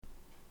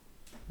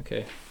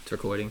Okay, it's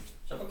recording.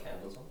 Should I put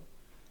candles on?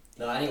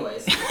 No,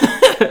 anyways.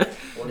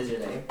 What is your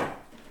name?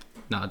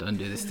 Nah, don't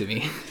do this to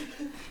me.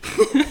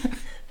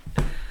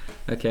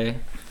 Okay.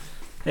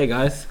 Hey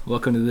guys,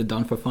 welcome to the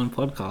Done for Fun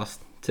podcast.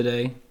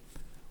 Today,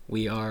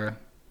 we are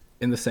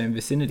in the same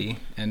vicinity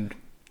and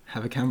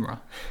have a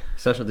camera.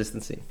 Social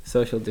distancing.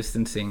 Social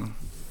distancing,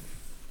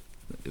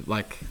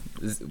 like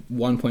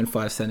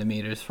 1.5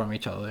 centimeters from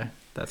each other.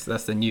 That's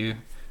the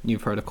new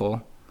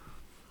protocol.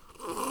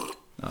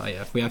 Oh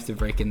yeah, we have to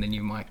break in the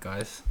new mic,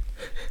 guys.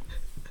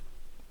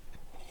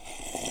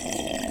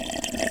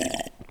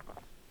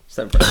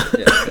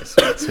 Yeah, okay,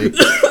 sweet.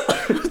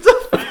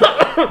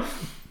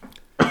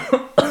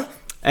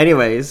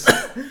 Anyways.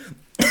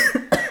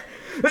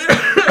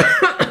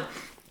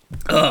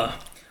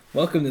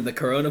 Welcome to the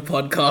Corona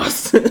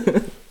podcast.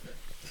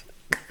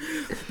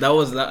 That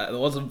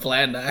wasn't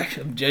planned.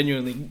 I'm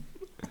genuinely.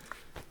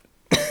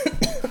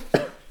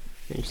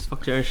 You just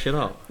fucked your own shit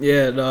up.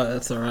 Yeah, no,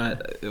 that's alright.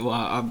 Well,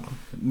 I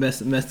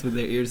messed with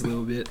their ears a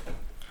little bit.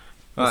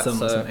 Alright, Some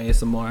so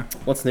ASMR.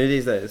 what's new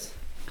these days?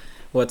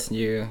 What's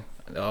new?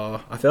 I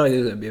feel like this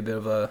is gonna be a bit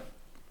of a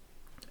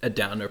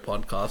downer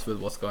podcast with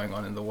what's going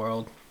on in the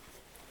world.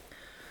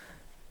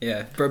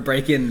 Yeah,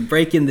 break in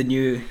the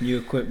new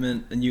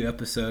equipment, a new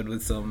episode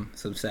with some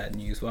sad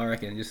news. Well, I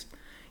reckon just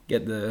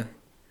get the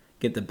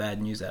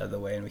bad news out of the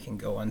way, and we can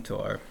go on to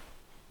our.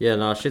 Yeah,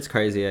 no, shit's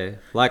crazy, eh?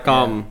 Like,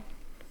 Yeah.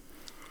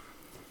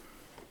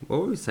 what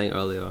were we saying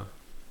earlier?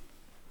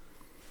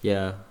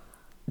 Yeah.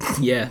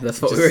 Yeah, that's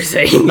what we were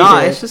saying. Nah,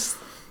 Yeah. it's just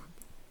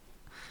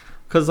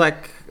because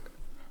like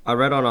I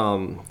read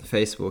on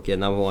Facebook,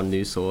 number one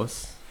news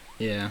source,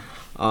 Yeah.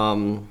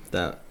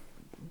 that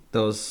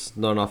there was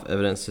not enough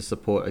evidence to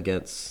support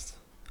against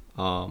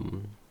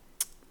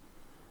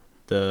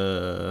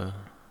the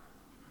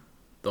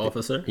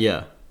officer.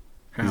 yeah.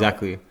 How?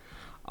 Exactly.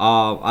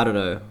 I don't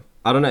know.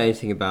 I don't know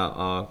anything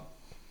about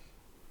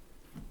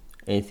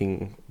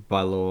anything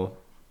by law.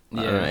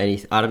 I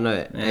don't know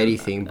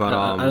anything, but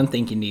I don't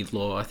think you need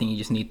law. I think you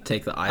just need to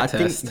take the eye I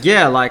test. think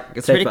like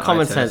it's Take pretty the eye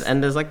common test. sense,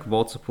 and there's like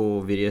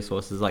multiple video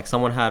sources. Like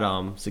someone had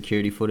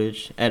security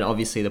footage, and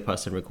obviously the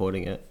person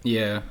recording it.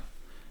 Yeah.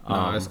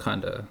 No, it's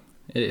kind of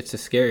it's a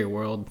scary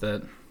world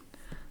that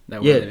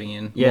we're Yeah, living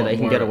in. yeah, More- they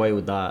can more- get away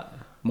with that.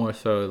 More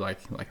so like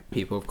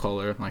people of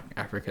color, like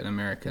African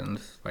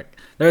Americans. Like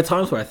there are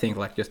times where I think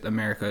like just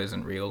America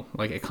isn't real.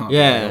 Like it can't. Be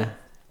Yeah, real.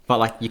 but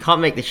like you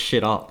can't make this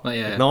shit up. Like,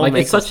 yeah. no one Like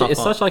makes it's that such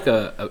stuff up. like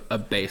a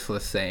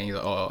baseless saying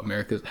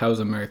that how's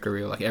America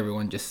real? Like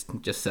everyone just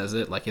says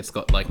it. Like it's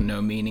got like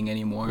no meaning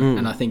anymore.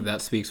 And I think that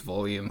speaks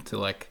volume to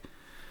like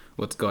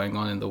what's going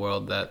on in the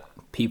world, that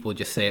people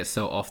just say it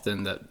so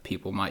often that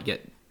people might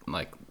get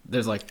like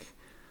there's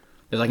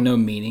no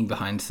meaning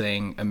behind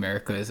saying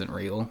America isn't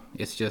real.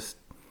 It's just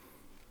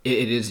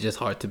it is just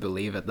hard to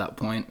believe at that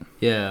point.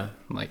 Yeah,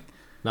 Like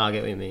no, I get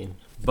what you mean.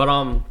 But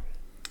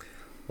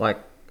like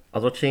I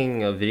was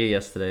watching a video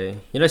yesterday.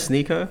 You know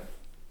Sneeko?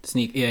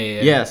 sneak. Yeah.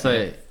 Yeah.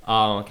 So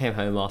I came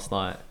home last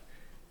night,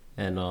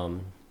 and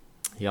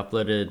he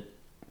uploaded.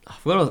 I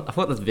forgot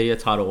what the video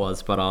title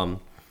was, but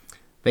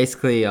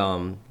basically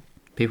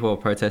people were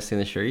protesting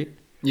in the street.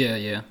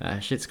 Yeah.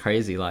 Shit's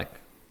crazy. Like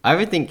I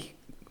don't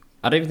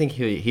even think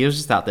he was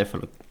just out there for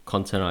the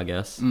content, I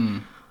guess.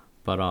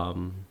 But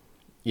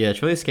yeah,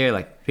 it's really scary.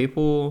 Like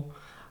people,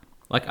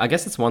 like I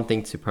guess it's one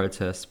thing to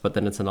protest, but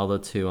then it's another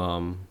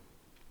to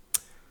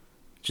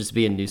just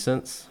be a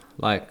nuisance.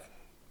 Like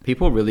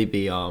people really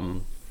be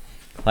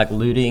like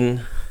looting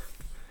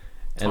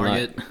and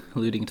Target,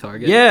 looting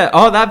Target. yeah.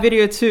 Oh, that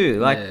video too.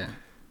 Like yeah.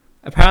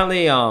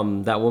 apparently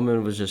that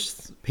woman was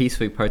just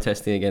peacefully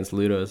protesting against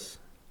looters.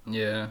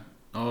 Yeah.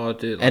 Oh,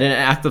 dude. And in an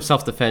act of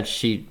self-defense,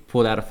 she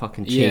pulled out a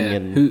fucking ching yeah.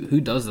 and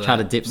Who does that? tried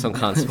to dip some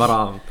cunts. But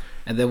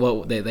And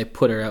then they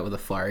put her out with a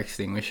fire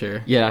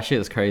extinguisher. yeah, that shit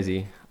was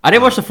crazy. I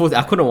didn't watch the full.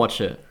 I couldn't watch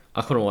it.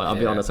 I'll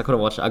be Yeah. honest. I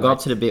couldn't watch it. I got up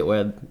to the bit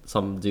where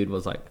some dude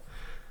was like,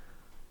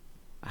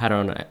 had her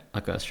on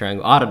like a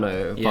strangle. I don't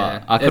know,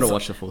 but I couldn't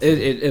watch the full thing.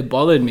 It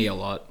bothered me a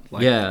lot.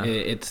 Like, Yeah.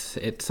 It's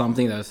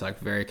something that's like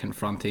very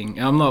confronting.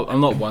 I'm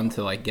not one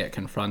to like get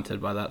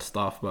confronted by that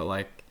stuff, but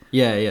like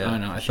Yeah. I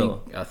don't know.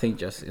 Sure. I think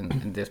just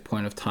in this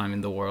point of time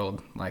in the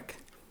world, like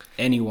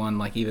anyone,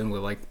 like even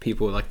with like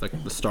people with,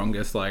 like the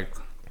strongest like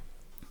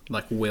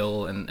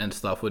will and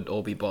stuff would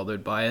all be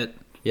bothered by it.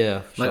 Yeah.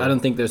 Like sure. I don't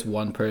think there's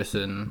one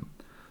person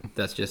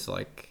that's just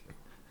like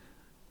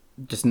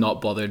just not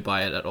bothered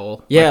by it at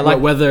all. Yeah, like-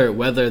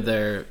 whether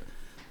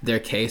their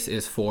case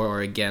is for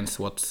or against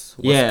what's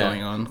Yeah,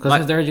 going on, because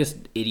like- they're just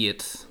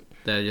idiots.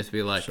 They'll just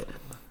be like,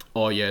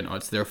 oh yeah, no,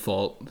 it's their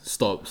fault.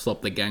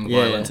 Stop the gang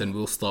Yeah. violence, and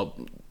we'll stop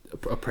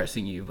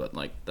oppressing you. But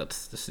like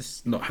this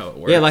is not how it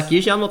works. Yeah, like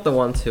usually I'm not the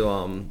one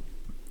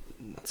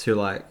to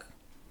like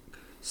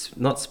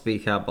not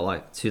speak out, but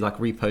like to like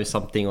repost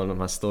something on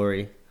my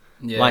story.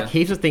 yeah, Like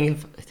heaps of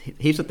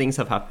things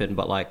have happened,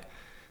 but like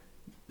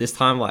this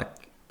time like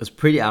it's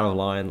pretty out of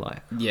line.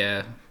 Like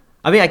yeah.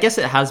 I mean, I guess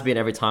it has been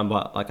every time,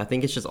 but like I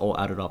think it's just all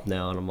added up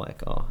now, and I'm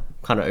like, oh,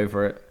 kind of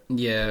over it.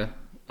 Yeah.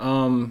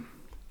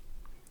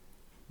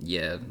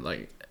 Yeah,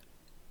 like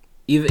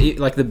even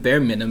like the bare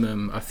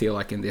minimum, I feel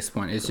like in this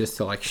point is just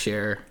to like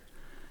share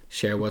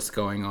what's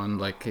going on,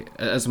 like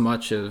as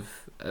much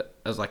of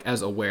as like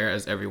as aware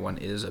as everyone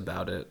is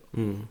about it.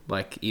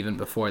 Like even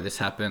before this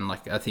happened,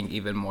 like I think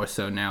even more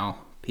so now,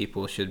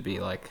 people should be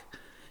like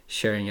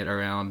sharing it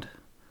around.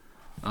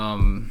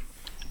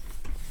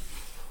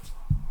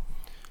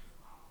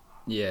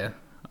 Yeah.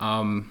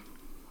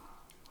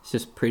 It's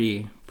just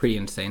pretty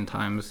insane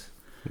times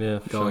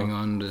going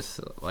on. Just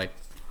like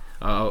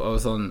I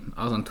was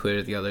on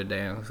Twitter the other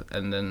day,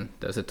 and then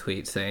there's a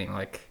tweet saying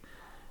like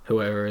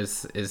whoever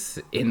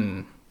is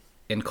in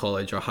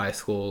college or high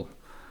school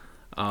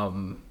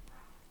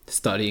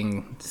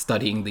studying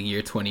the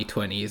year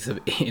 2020 is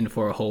in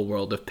for a whole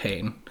world of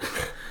pain,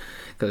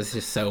 because it's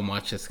just so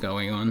much that's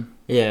going on.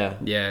 Yeah.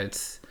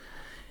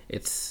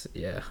 It's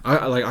yeah.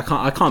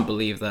 I can't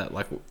believe that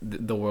like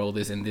the world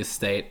is in this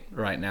state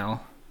right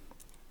now.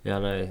 Yeah, I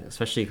know,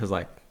 especially because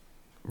like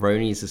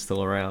Ronies is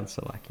still around,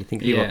 so like you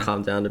think people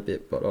calm down a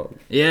bit, but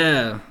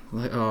yeah,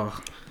 like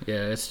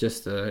it's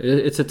just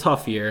it's a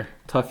tough year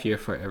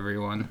for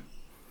everyone.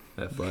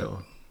 Yeah, for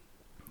sure.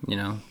 You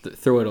know,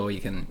 through it all,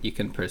 you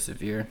can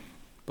persevere,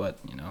 but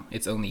you know,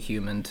 it's only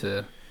human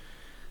to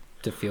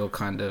feel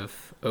kind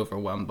of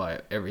overwhelmed by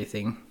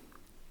everything.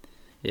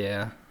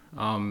 Yeah.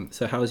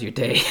 So how was your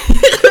day?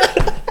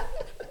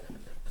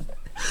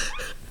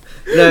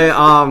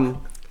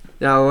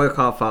 I woke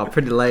up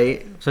pretty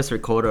late. I was supposed to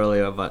record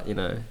earlier, but you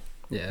know,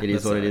 it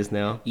is what it is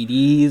now. It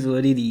is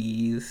what it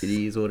is. It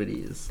is what it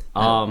is.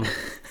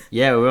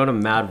 Yeah, we're on a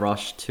mad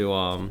rush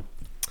to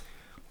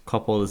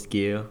cop all this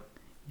gear.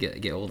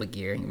 Get all the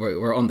gear.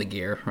 We're on the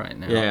gear right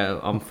now. Yeah,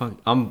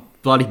 I'm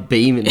bloody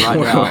beaming right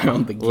now. We're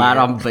on the gear. Lad,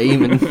 I'm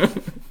beaming.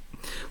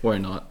 We're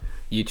not.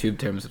 YouTube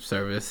terms of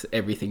service,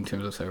 everything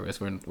terms of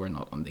service. We're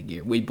not on the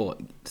gear. We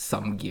bought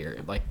some gear,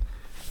 like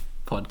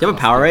podcast. Do you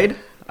have a Powerade?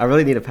 I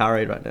really need a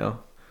Powerade right now.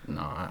 No,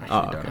 I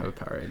actually don't have a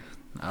Powerade.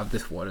 I have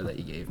this water that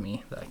you gave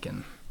me that I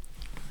can.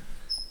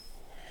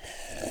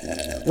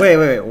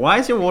 Wait. Why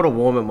is your water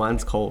warm and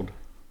mine's cold?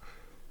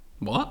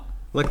 What?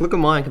 Like, look at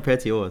mine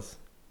compared to yours.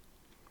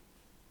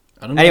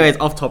 Anyways,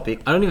 off topic.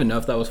 I don't even know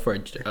if that was for a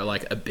bit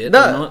or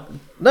not.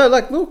 No,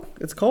 like, look,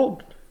 it's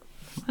cold.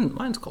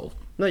 Mine's cold.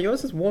 No,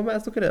 yours is warm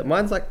as. Look at it.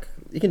 Mine's like,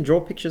 you can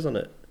draw pictures on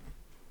it.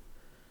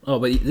 Oh,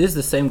 but this is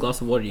the same glass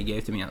of water you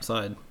gave to me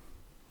outside.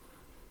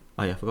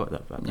 Oh yeah, I forgot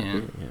that.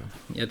 Yeah.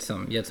 You had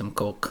some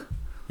Coke.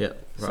 Yeah.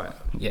 Right.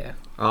 So, yeah.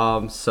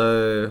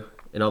 So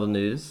in other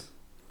news.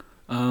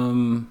 Yeah.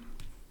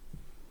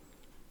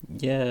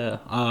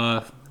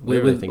 We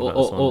really think about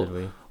this one, did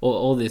we?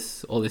 All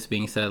this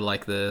being said,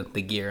 like the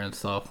gear and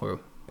stuff.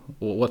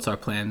 What's our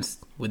plans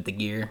with the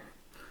gear?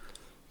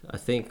 I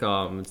think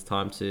it's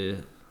time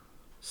to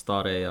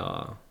start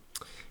a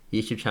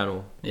YouTube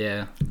channel.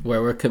 Yeah,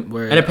 where we're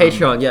and a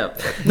Patreon. Yeah.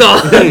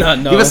 No.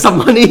 Give us some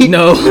money.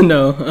 No.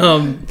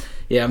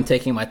 Yeah, I'm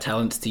taking my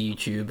talents to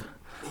YouTube.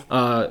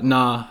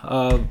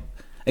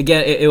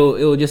 Again,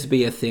 it'll just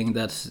be a thing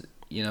that's,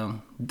 you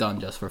know, done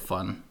just for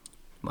fun.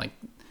 Like,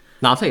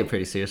 no, I'll take it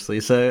pretty seriously.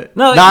 So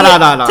no.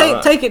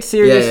 Take it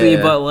seriously,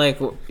 yeah. But like,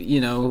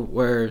 you know,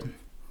 we're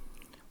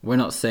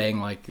not saying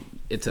like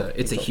it's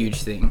a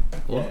huge thing.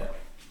 What? Yeah.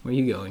 Where are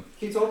you going?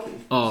 Keep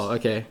talking. Oh,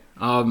 okay.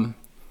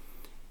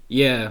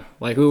 Yeah,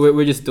 like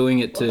we're just doing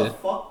it to. What the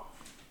fuck?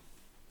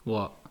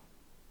 What?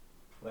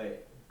 Wait,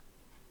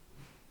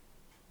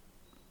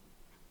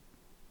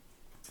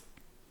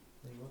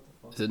 what the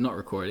fuck? Is it not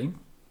recording?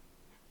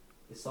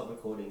 It stopped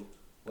recording.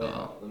 Wait,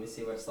 let me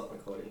see where it stopped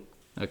recording.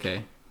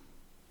 Okay,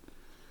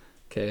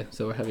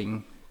 so we're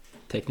having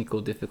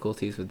technical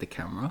difficulties with the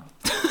camera.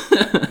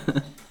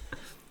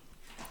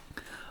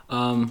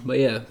 But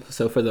yeah,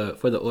 so for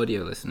the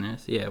audio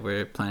listeners, yeah,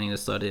 we're planning to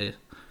start a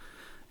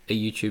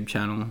YouTube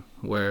channel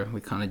where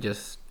we kind of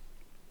just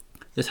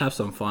have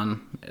some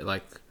fun,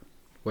 like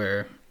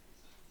where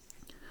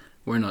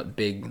we're not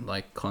big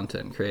like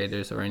content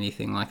creators or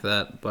anything like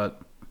that,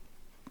 but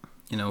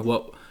you know,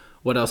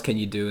 what else can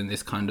you do in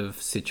this kind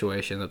of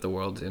situation that the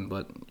world's in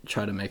but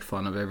try to make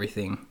fun of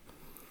everything.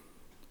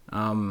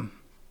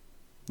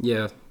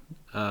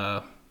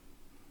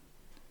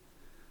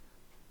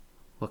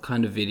 What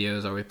kind of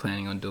videos are we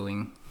planning on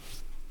doing?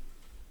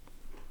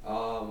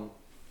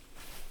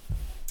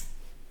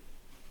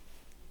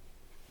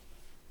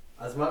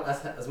 As much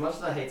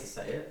as I hate to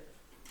say it,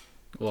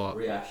 What?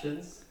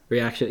 reactions.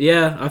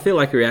 Yeah, I feel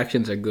like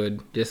reactions are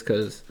good just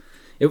because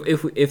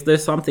if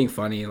there's something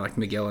funny, like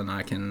Miguel and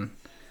I can,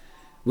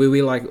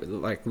 we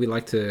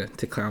like to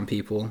clown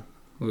people.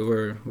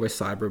 We're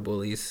cyber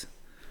bullies.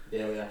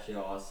 Yeah, we actually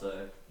are.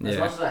 So Yeah. as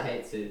much as I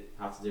hate to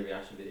have to do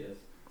reaction videos.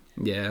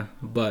 Yeah,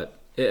 but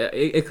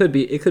it could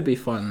be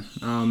fun.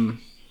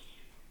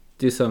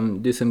 Do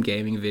some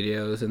gaming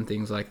videos and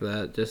things like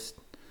that. Just,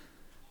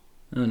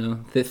 I don't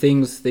know, the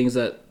things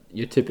that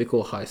your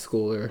typical high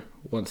schooler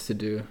wants to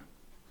do.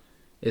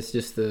 It's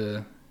just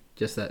that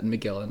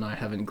Miguel and I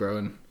haven't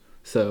grown,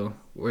 so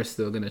we're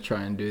still gonna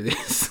try and do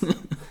this.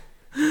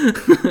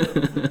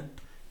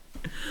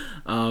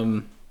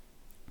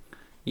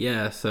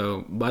 Yeah,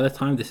 so by the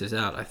time this is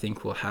out, I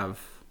think we'll have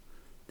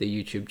the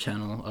YouTube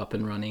channel up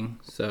and running.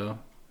 So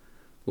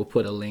we'll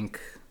put a link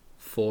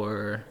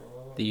for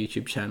the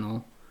YouTube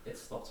channel. It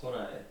stops when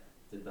I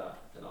did that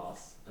and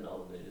asked and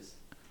other news.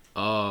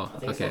 Oh, I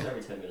think okay. it stops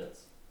every 10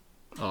 minutes.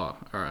 Oh,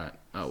 all right.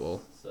 Oh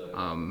well. So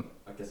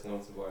I guess I'm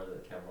going to borrow the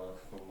camera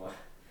from my.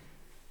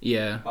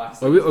 Yeah.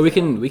 Box Or we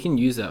things, we can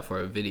use that for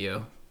a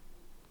video.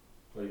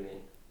 What do you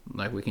mean?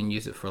 Like we can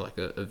use it for like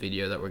a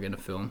video that we're gonna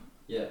film.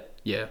 Yeah.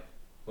 Yeah.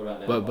 What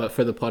about now? But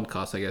for the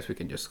podcast, I guess we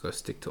can just go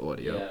stick to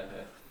audio. Yeah.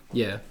 Okay.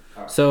 Yeah.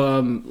 Alright. So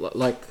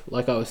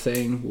like I was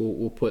saying,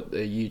 we'll put the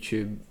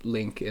YouTube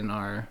link in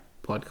our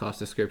podcast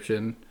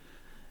description,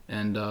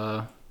 and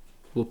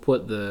we'll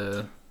put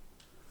the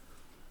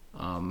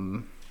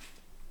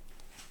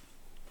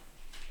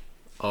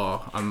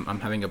oh, I'm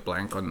having a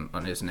blank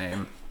on his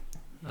name.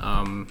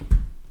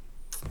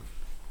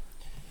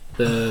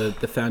 The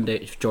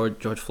foundation,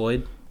 George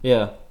Floyd.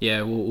 Yeah.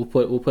 Yeah, we'll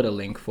put a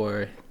link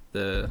for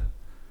the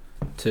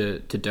to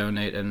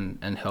donate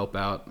and help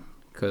out,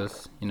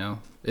 because you know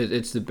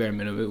it's the bare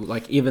minimum.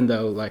 Like even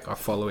though like our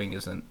following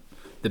isn't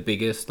the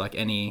biggest, like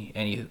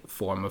any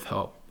form of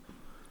help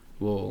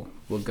will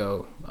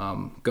go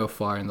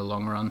far in the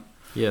long run.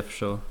 Yeah, for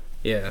sure.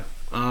 Yeah.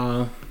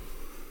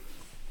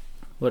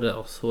 What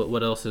else?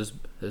 What else has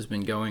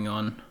been going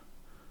on?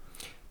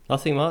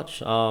 Nothing much.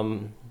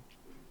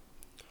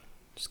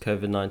 Just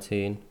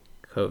COVID-19.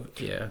 COVID.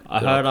 Yeah. I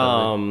good old heard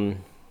COVID.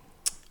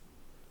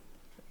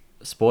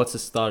 sports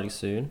is starting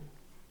soon.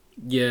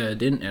 Yeah,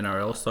 didn't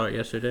NRL start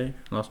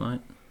last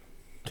night?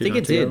 I think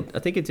it did. I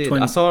think it did.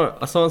 Twen- I saw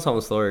on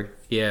someone's story.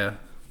 Yeah,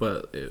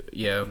 but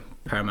yeah,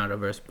 Parramatta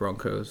versus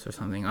Broncos or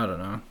something. I don't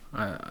know.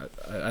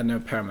 I know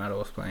Parramatta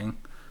was playing.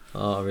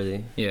 Oh,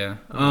 really? Yeah.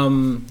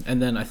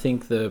 And then I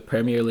think the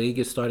Premier League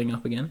is starting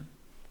up again.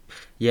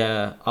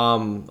 Yeah. I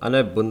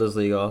know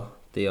Bundesliga,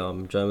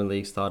 the German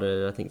league,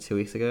 started I think 2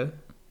 weeks ago.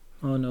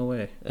 Oh no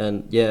way.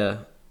 And yeah,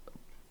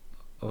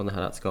 I wonder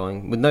how that's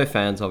going with no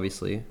fans,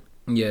 obviously.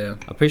 Yeah.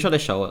 I'm pretty sure they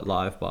show it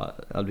live,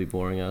 but that'd be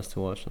boring as to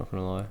watch. Not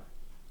gonna lie.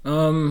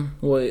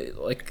 Well,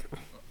 like,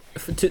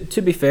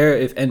 to be fair,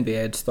 if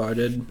NBA had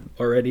started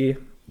already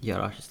Yeah,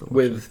 I'd actually still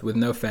watch with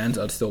no fans,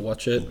 I'd still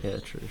watch it.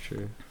 it. Yeah,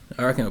 true.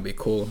 I reckon it would be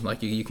cool.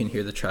 Like you can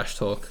hear the trash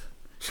talk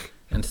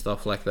and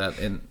stuff like that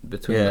in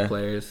between the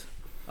players.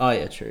 Oh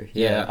yeah, true.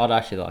 Yeah, I'd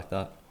actually like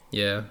that.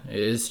 Yeah,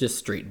 it's just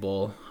street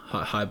ball,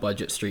 high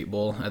budget street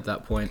ball at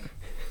that point.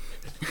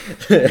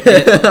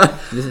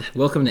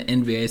 Welcome to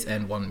NBA's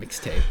N1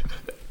 mixtape.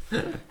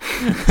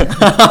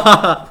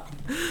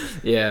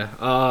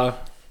 Yeah.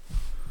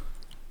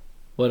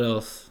 What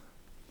else?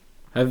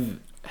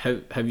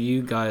 Have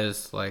you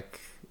guys like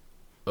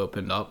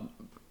opened up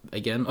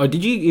again, or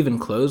did you even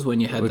close when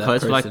you had We that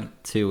closed person? for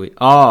like 2 weeks.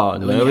 Oh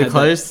When no, you we had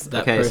closed.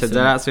 that Okay, person. so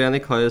that's we only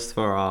closed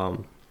for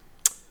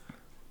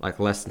like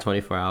less than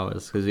 24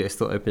 hours because we were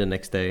still open the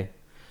next day.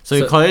 So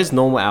we closed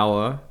normal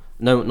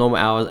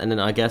hours, and then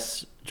I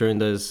guess during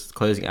those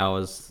closing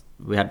hours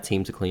we had a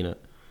team to clean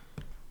it.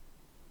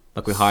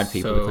 Like we hired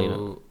people to clean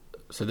it.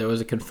 So there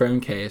was a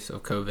confirmed case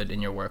of COVID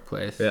in your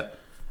workplace. Yeah.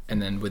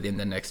 And then within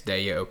the next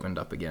day, you opened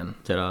up again.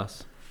 Dead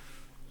ass.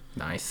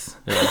 Nice.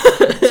 Yeah.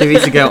 2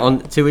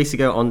 weeks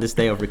ago on this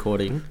day of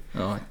recording,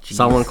 Oh, geez.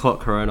 someone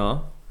caught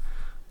corona,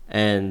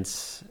 and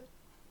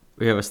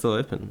we were still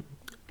open,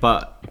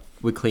 but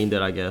we cleaned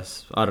it. I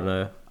guess I don't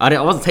know. I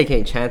wasn't taking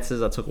any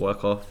chances. I took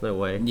work off. No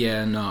way.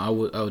 Yeah, no, I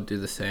would do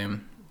the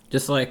same.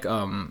 Just like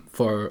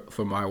for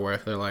my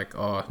work, they're like,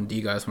 oh, do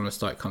you guys want to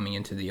start coming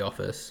into the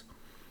office?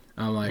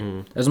 I'm like,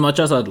 as much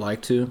as I'd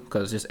like to,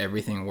 because just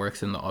everything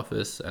works in the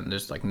office and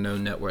there's like no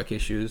network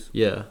issues.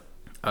 Yeah.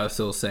 I was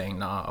still saying,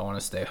 nah, I want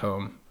to stay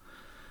home,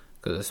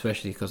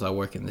 especially because I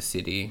work in the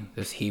city.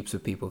 There's heaps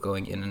of people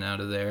going in and out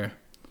of there,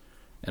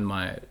 and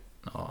no,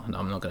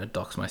 I'm not gonna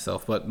dox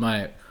myself, but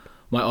my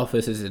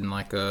office is in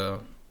like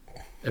a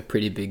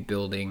pretty big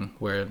building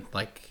where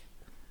like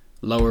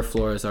lower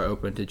floors are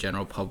open to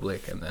general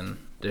public, and then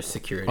there's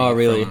security. Oh,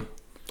 really?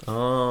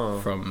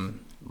 From,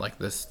 from like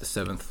the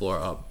 7th floor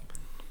up.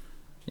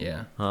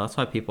 Yeah. That's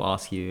why people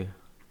ask you.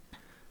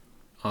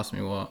 Ask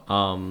me what?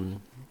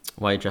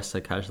 Why you dress so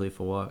casually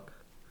for work?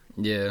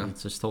 Yeah. You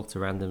just talk to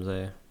randoms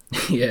there.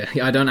 Yeah,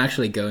 I don't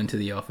actually go into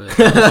the office.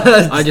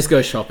 I just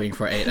go shopping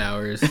for 8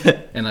 hours,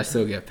 and I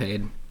still get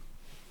paid.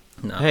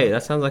 No. Hey,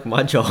 that sounds like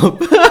my job.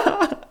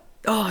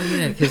 Oh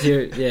yeah, because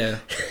yeah.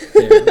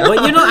 Well,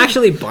 you're not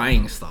actually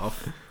buying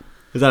stuff.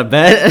 Is that a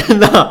bet?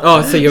 No.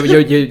 Oh, so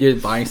you're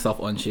buying stuff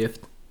on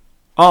shift?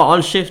 Oh,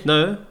 on shift?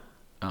 No.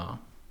 Oh,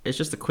 It's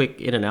just a quick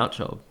in and out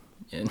job.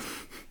 yeah.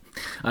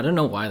 I don't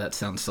know why that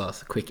sounds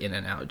sus. A quick in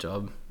and out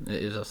job.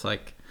 It's just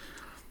like,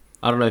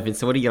 I don't know,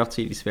 Vincent. What do you get up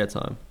to in your spare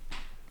time?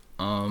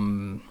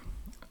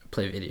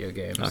 play video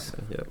games.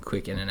 Okay, yeah.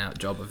 Quick in and out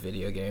job of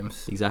video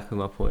games. Exactly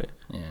my point.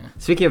 Yeah.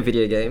 Speaking of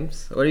video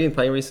games, what have you been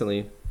playing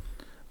recently?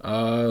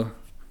 I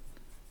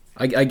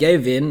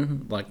gave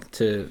in like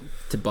to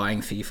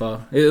buying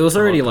FIFA. It was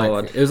already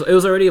God. it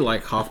was already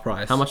like half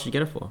price. How much did you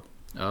get it for?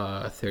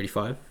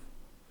 35.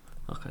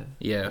 Okay.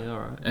 Yeah. Yeah,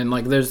 alright. And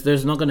like,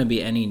 there's not gonna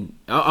be any.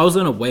 I was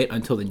gonna wait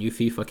until the new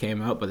FIFA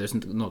came out, but there's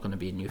not gonna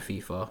be a new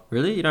FIFA.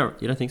 Really? You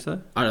don't think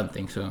so? I don't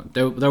think so.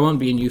 There won't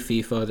be a new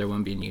FIFA. There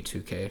won't be a new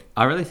 2K.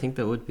 I really think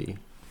there would be.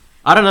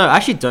 I don't know. I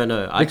actually don't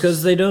know.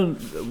 Because they don't.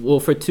 Well,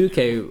 for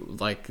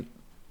 2K, like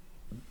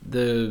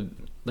they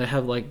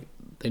have like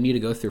they need to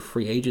go through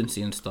free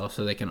agency and stuff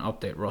so they can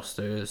update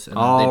rosters. And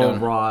Oh, they don't,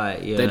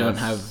 right. Yeah. They don't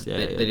have. Yeah,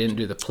 they didn't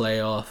do the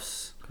playoffs.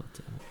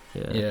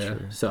 Yeah.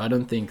 True. So I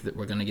don't think that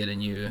we're gonna get a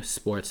new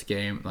sports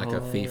game like a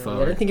FIFA. Yeah,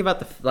 I didn't think about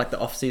the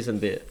off season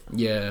bit.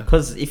 Yeah.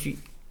 Because if you.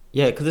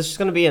 Yeah, because it's just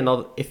gonna be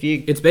another. If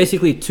you. It's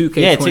basically 2K20.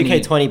 Yeah,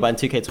 2K20,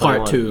 but in 2K21.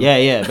 Part 2.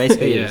 Yeah,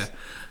 basically. Yeah.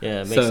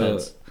 Yeah, makes So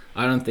sense.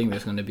 I don't think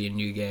there's gonna be a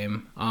new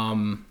game.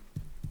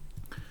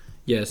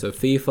 Yeah. So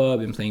FIFA. I've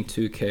been playing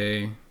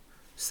 2K.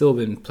 Still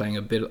been playing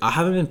a bit. I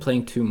haven't been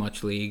playing too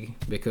much League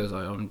because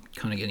I'm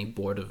kind of getting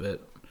bored of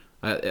it.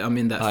 I'm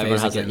in that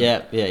phase again.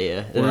 Yeah.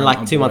 And then where like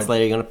I'm 2 months bored.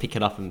 later, you're gonna pick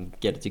it up and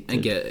get addicted.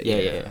 And get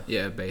Yeah.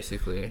 yeah,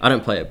 basically. I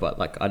don't play it, but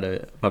like I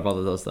know my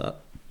brother does that.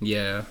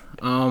 Yeah.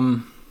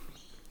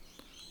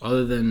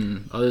 Other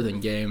than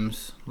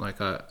games,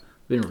 like I've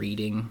been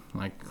reading.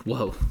 Like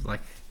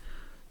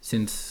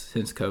since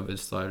COVID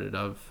started,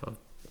 I've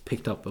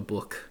picked up a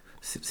book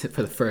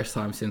for the first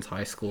time since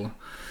high school.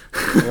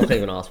 I'm not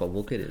even ask what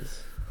book it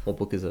is. What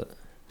book is it?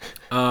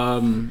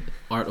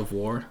 Art of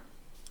War.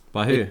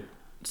 By who?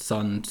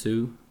 Sun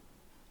Tzu.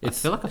 I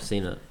feel like I've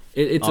seen it.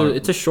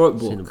 It's a short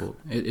Seen book. a book.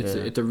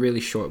 It's a really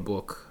short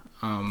book.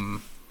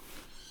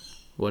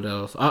 What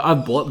else?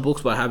 I've bought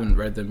books but I haven't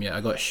read them yet.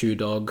 I got Shoe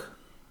Dog,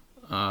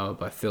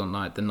 by Phil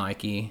Knight, the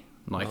Nike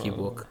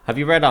book. Have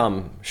you read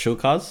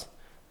Shulkaz?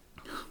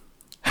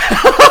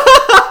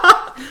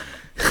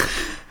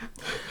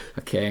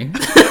 Okay.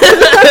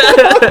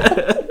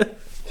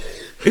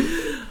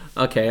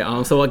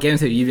 Okay. So what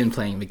games have you been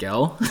playing,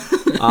 Miguel?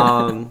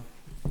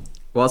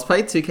 Well, I was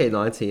playing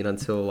 2K19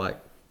 until like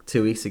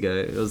 2 weeks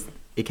ago.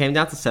 It came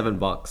down to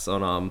 $7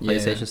 on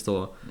PlayStation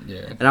Store.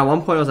 Yeah. And at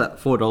one point it was at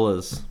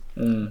 $4.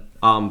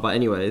 But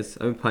anyways,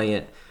 I've been playing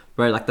it,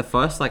 bro. Like the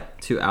first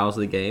like 2 hours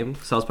of the game.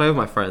 So I was playing with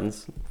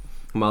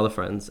my other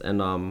friends, and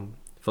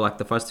for like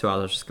the first 2 hours,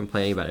 I was just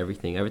complaining about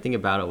everything. Everything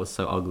about it was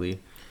so ugly.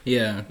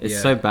 Yeah.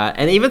 It's so bad,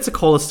 and even to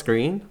call a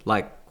screen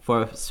like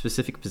for a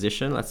specific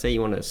position. Let's say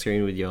you want a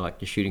screen with your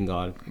shooting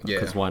guard,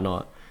 because why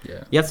not?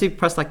 Yeah. You have to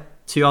press like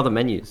 2 other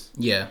menus.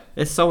 Yeah.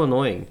 It's so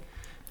annoying.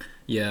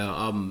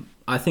 Yeah.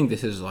 I think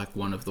this is like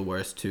one of the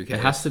worst 2K. It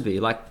has to be.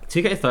 Like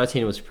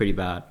 2K13 was pretty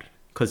bad.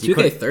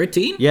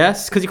 2K13?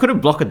 Yes, because you couldn't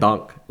block a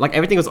dunk. Like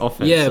everything was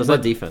offense. Yeah, there was but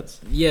no defense.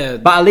 Yeah,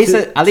 But at least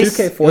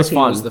 2K14 it was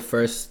fun. was the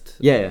first.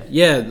 Yeah.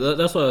 Yeah,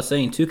 that's what I was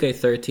saying.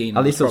 2K13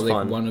 At least it was probably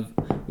fun.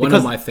 one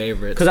of my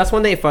favorites. Because that's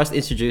when they first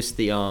introduced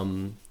the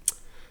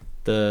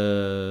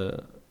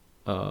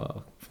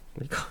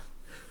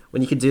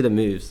when you could do the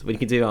moves, when you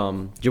could do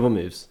dribble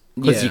moves.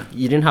 Because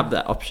you didn't have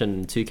that option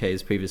in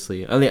 2Ks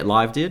previously. Only at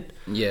Live did.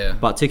 Yeah.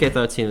 But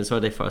 2K13 is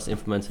where they first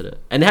implemented it,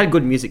 and they had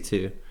good music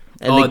too.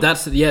 And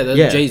that's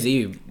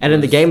Jay-Z. And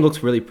then the game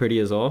looks really pretty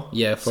as well.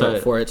 Yeah,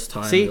 for its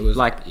time. See, it was,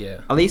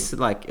 at least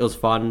like it was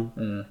fun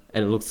and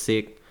it looked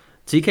sick.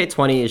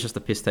 2K20 is just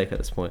a piss take at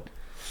this point.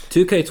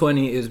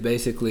 2K20 is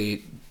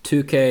basically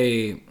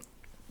 2K18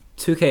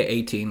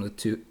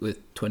 with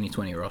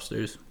 2020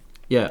 rosters.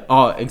 Yeah.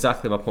 Oh,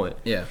 exactly my point.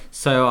 Yeah.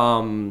 So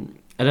and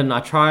then I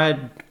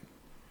tried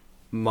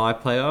My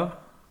Player.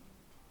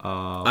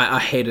 I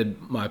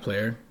hated My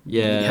Player.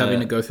 Yeah.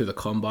 Having to go through the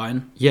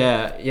combine.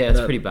 Yeah, it's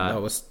pretty bad.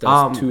 That was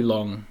too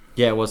long.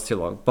 Yeah, it was too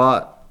long.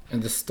 But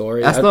and the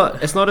story.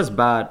 it's not as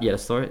bad. Yeah, the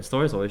story is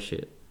always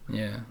shit.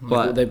 Yeah,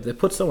 but they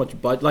put so much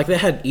budget. Like they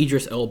had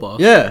Idris Elba.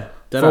 Yeah.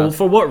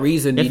 For what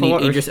reason do you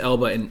need Idris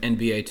Elba in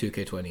NBA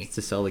 2K20?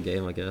 To sell the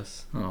game, I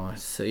guess. Oh,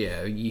 so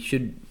yeah, you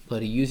should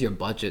bloody use your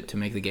budget to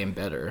make the game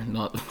better,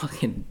 not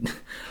fucking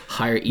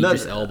hire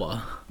Idris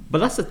Elba. But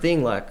that's the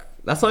thing, like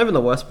that's not even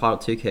the worst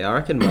part of 2K. I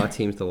reckon my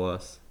team's the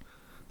worst.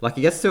 Like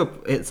it gets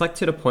it's like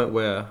to the point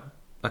where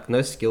like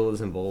no skill is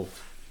involved.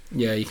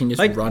 Yeah, you can just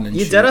like, run and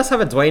you shoot. deadass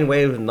have a Dwayne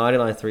Wade with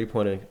 99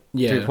 three-pointer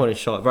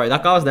shot. Bro,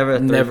 that guy was never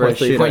a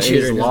three-point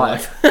shooter in his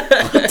life. What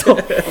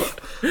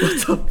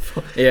the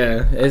fuck?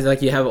 Yeah, it's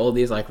like you have all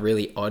these like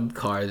really odd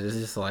cards. It's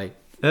just like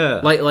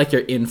like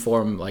your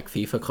inform like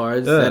FIFA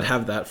cards that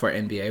have that for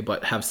NBA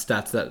but have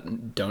stats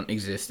that don't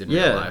exist in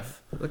real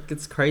life. Like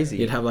it's crazy.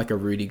 You'd have like a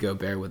Rudy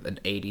Gobert with an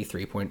 80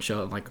 3-point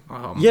shot. Like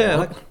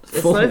like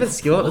it's not even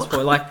skill at this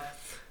point. Like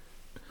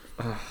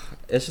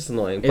it's just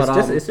annoying.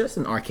 It's just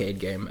an arcade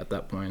game at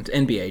that point.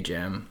 NBA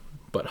Jam,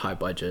 but high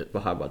budget.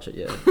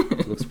 Yeah.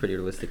 It looks pretty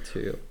realistic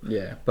too.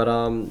 Yeah. But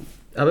I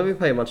haven't been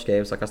playing much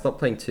games. Like I stopped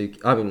playing not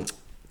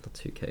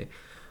 2K.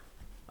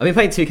 I've been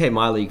playing 2K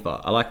My League,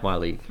 but I like My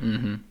League.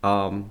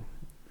 Mm-hmm.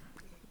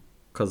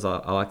 Because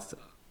I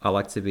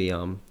like to be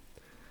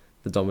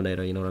the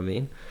dominator. You know what I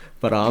mean?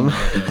 But I don't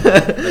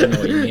know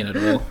what you mean at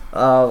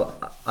all.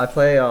 I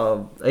play.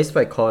 I used to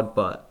play COD,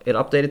 but it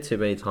updated too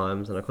many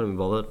times, and I couldn't be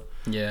bothered.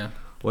 Yeah.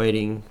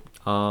 Waiting.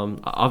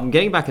 I'm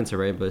getting back into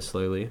Rainbow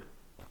slowly.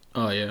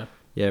 Oh yeah.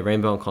 Yeah,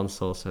 Rainbow on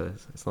console, so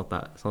it's not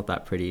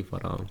that pretty.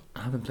 But I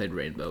haven't played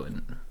Rainbow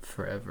in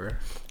forever.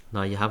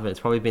 no, you haven't. It's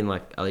probably been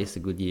like at least a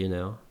good year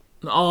now.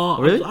 Oh,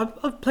 really?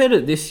 I've played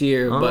it this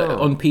year, but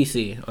Oh. on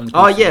PC.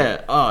 Oh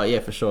yeah,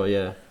 for sure,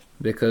 yeah.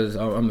 Because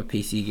I'm a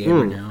PC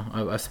gamer now.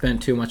 I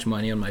spent too much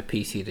money on my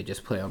PC to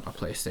just play on my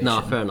PlayStation. No,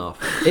 fair enough.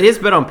 It is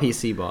better on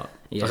PC, but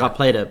Yeah. like I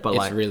played it, but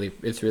it's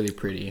really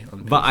pretty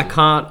on PC. but I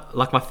can't,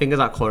 like, my fingers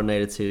aren't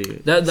coordinated to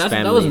That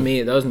spam was lean.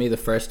 me. That was me the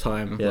first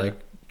time, Yeah. like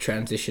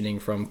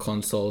transitioning from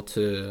console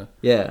to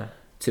Yeah.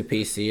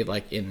 PC,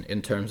 like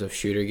in terms of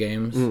shooter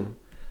games.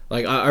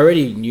 Like I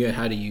already knew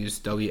how to use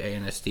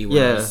WASD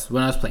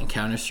when I was playing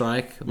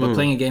Counter-Strike, but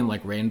playing a game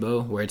like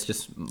Rainbow where it's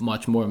just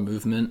much more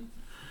movement,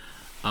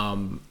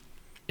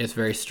 it's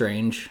very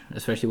strange,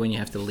 especially when you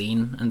have to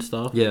lean and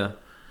stuff. Yeah.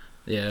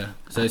 Yeah.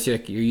 So it's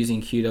like you're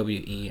using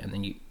QWE and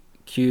then you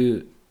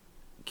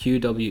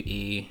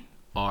QWE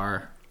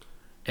R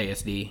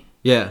ASD,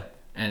 Yeah.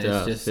 and Yeah,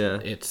 it's just yeah.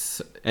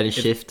 it's And in it's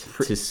shift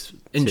pre-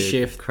 to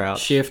shift crouch.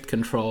 shift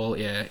control.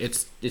 Yeah,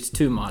 it's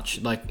too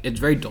much. Like it's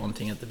very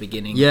daunting at the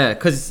beginning. Yeah,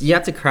 because you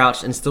have to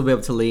crouch and still be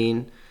able to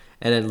lean,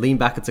 and then lean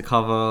back into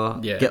cover.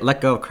 Yeah.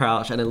 Let go of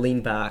crouch and then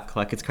lean back.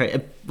 Like, it's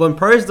crazy. When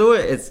pros do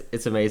it,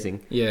 it's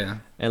amazing. Yeah.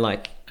 And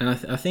like, And I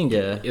think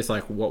Yeah. it's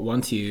like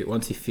once you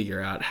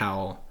figure out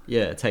how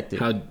it's hectic.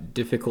 how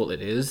difficult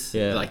it is,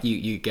 Yeah. like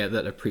you get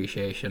that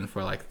appreciation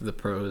for like the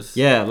pros.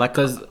 Yeah, like,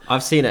 'Cause-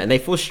 I've seen it, and they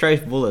full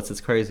strafe bullets.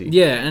 It's crazy.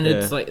 Yeah, and Yeah.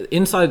 it's like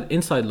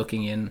inside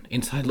looking in,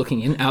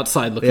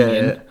 outside looking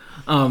Yeah,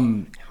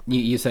 in.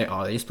 You say,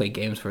 oh, they just play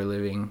games for a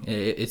living.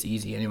 It's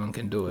easy. Anyone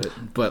can do it.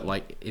 But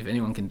like, if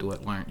anyone can do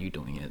it, why aren't you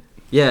doing it?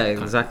 Yeah,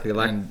 exactly.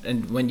 Like,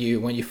 and when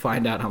you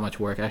find out how much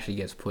work actually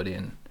gets put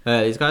in,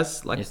 these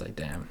guys, like, it's like,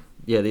 damn.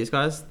 yeah, these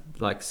guys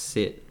like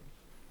sit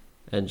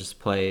and just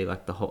play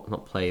like the whole,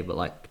 not play, but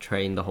like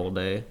train the whole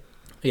day.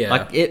 Yeah,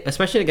 Like, it,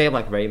 especially in a game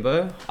like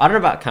Rainbow. I don't know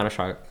about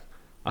Counter-Strike.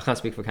 I can't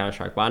speak for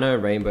Counter-Strike, but I know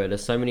in Rainbow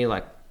there's so many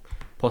like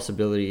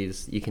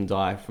possibilities you can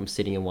die from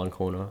sitting in one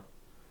corner.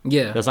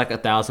 yeah, There's like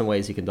 1,000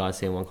 ways you can die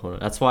sitting in one corner.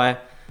 That's why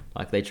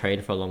like they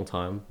train for a long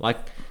time. Like,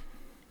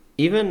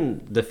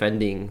 even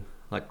defending,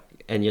 like,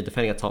 and you're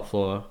defending a top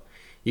floor,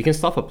 you can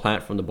stop a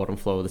plant from the bottom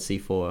floor with a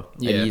C4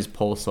 Yeah. and use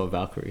Pulse or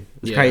Valkyrie.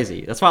 It's Yeah.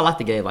 crazy. That's why I like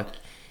the game. Like,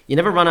 you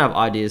never run out of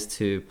ideas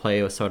to play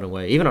a certain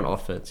way, even on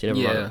offense. You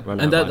never run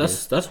out and of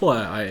ideas. that's why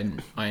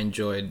I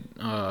enjoyed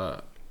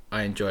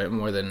it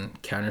more than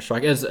Counter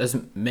Strike. As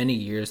many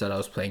years that I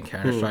was playing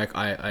Counter Strike,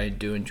 I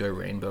do enjoy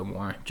Rainbow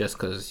more, just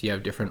because you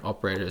have different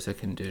operators that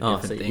can do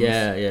different things.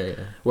 Yeah.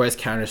 Whereas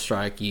Counter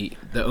Strike,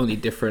 the only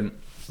different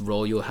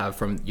role you'll have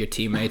from your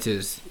teammates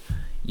is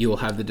you'll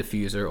have the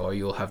diffuser or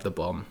you'll have the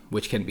bomb,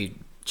 which can be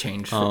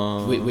changed,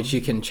 which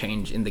you can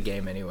change in the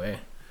game anyway.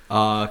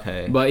 Oh,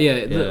 okay. But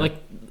yeah,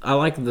 I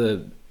like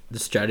the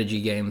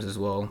strategy games as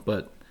well,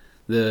 but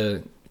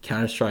the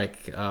Counter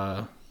Strike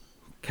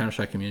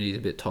community is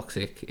a bit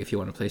toxic if you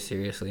want to play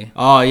seriously.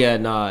 Oh, yeah,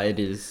 nah, it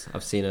is.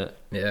 I've seen it.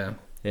 Yeah,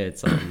 Yeah,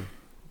 it's,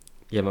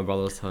 yeah, my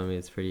brother was telling me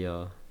it's pretty,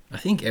 I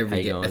think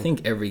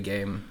every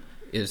game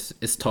is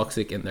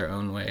toxic in their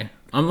own way.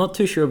 I'm not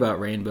too sure about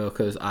Rainbow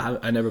because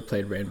I never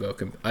played Rainbow.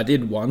 I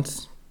did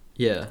once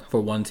yeah.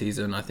 for one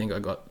season. I think I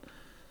got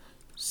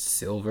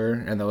silver,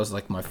 and that was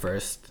like my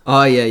first.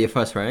 Oh, yeah, your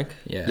first rank?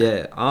 Yeah.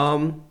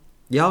 Yeah.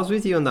 Yeah, I was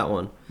with you on that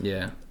one.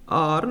 Yeah,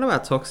 I don't know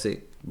about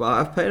toxic, but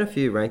I've played a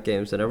few ranked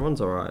games and everyone's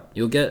alright.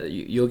 you'll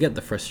get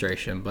the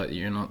frustration, but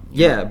you're not.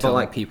 Yeah, but telling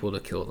like people to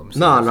kill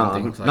themselves. No,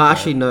 and things like no. that.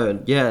 Actually,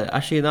 no. Yeah,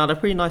 actually, no. They're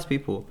pretty nice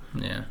people.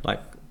 Yeah.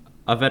 Like,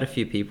 I've met a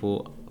few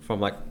people from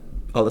like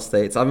other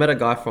states. I met a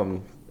guy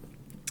from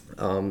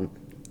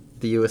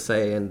the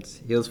USA, and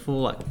he was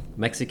full like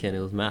Mexican. He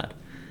was mad.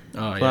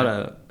 Oh Full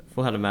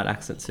yeah. had a mad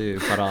accent too.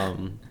 But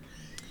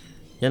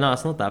yeah, no,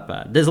 it's not that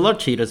bad. There's a lot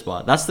of cheaters,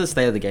 but that's the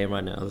state of the game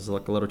right now. There's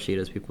like a lot of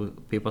cheaters. People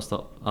are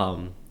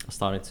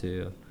starting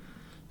to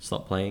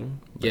stop playing.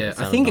 Like, Yeah, it I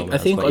sounds think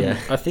dumbass,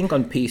 but I think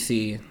on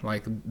PC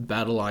like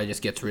BattleEye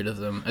just gets rid of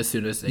them as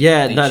soon as they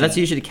yeah, they no, that's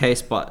cheat. usually the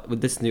case. But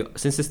with this new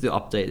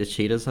update, the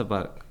cheaters have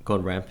like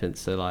gone rampant.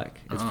 So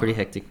like it's pretty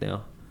hectic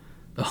now.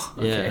 Oh,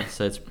 okay. Yeah,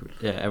 so it's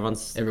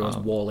everyone's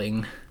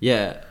walling.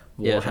 yeah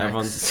Wall yeah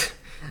hacks.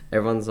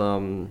 everyone's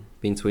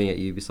been tweeting at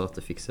Ubisoft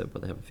to fix it,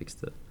 but they haven't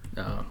fixed it.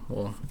 Oh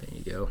well, there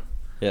you go.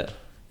 Yeah.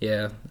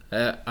 Yeah,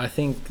 I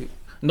think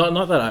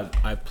not that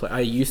I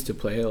used to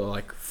play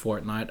like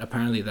Fortnite.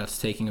 Apparently, that's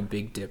taking a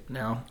big dip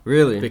now.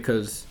 Really?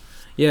 Because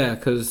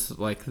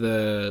like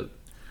the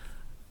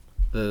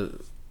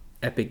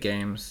Epic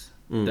Games,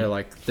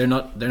 they're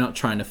not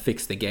trying to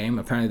fix the game.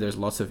 Apparently, there's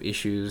lots of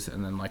issues,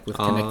 and then like with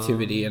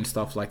connectivity and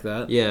stuff like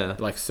that. Yeah.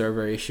 like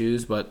server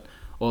issues, but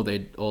all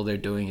they're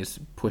doing is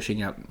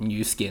pushing out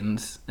new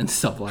skins and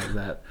stuff like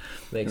that.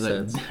 Makes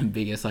They're sense. the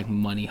biggest like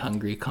money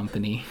hungry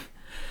company.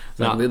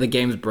 Nah. Like the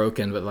game's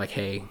broken, but like,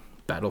 hey,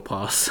 battle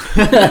pass.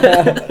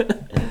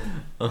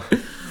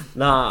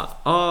 Nah.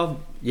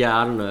 Yeah.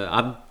 I don't know.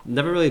 I've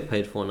never really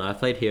played Fortnite. I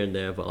played here and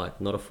there, but like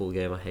not a full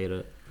game. I hate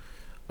it.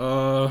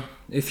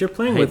 If you're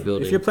playing I hate with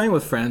building. if you're playing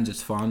with friends,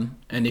 it's fun.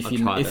 And I've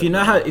tried if it, you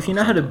know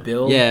but how to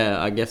build, Yeah,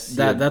 I guess.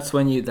 that's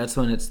when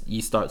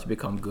you start to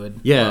become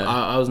good. Yeah.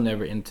 I was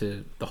never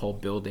into the whole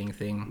building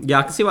thing. Yeah,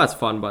 I can see why it's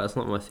fun, but it's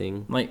not my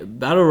thing. Like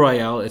Battle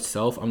Royale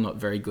itself, I'm not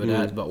very good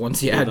at. But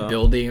once you add Neither.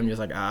 building, I'm just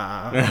like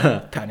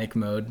panic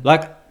mode.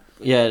 Like,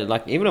 yeah,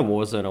 like even in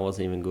Warzone, I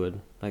wasn't even good.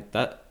 Like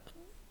that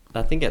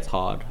thing gets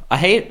hard. I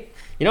hate,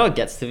 you know what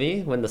gets to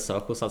me? When the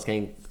circle starts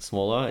getting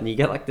smaller and you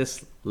get like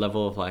this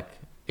level of like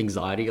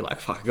anxiety, like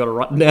fuck, I gotta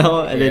run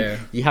now. And Yeah. then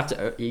you have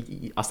to,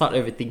 I start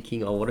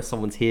overthinking, oh, what if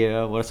someone's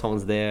here? What if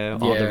someone's there?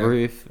 On Yeah. the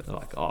roof?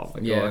 Like, oh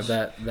my Yeah, gosh.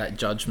 that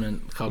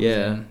judgment comes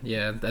Yeah. in.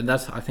 Yeah, and I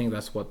think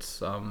that's what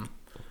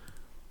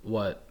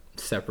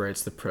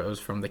separates the pros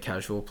from the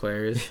casual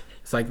players.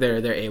 It's like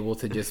they're able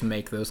to just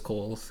make those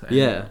calls. And,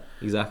 Yeah,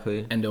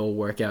 exactly. and it'll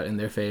work out in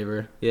their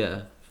favor.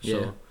 Yeah, Yeah.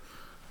 sure.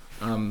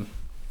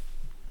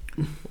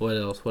 What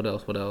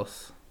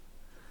else?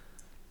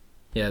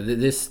 Yeah,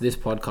 this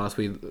podcast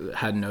we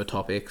had no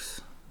topics.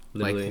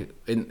 Literally.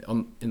 Like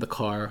in the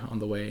car on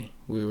the way,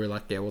 we were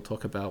like, yeah, we'll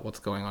talk about what's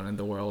going on in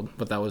the world,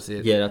 but that was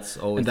it. Yeah, that's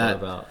all we And thought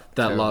about.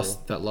 that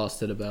Terrible.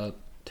 lasted about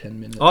 10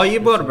 minutes. Oh, you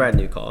or bought a so. brand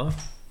new car.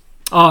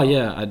 Oh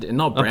yeah, I did,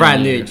 not A brand,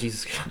 brand new. new,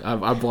 Jesus.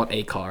 I bought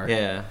a car.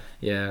 Yeah.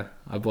 Yeah,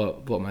 I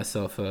bought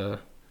myself a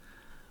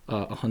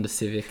Honda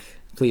Civic.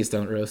 Please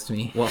don't roast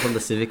me. What Honda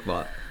Civic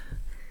bought?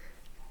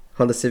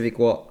 Honda Civic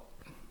what?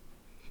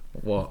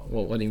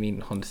 What do you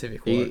mean Honda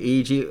Civic? What?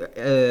 EG.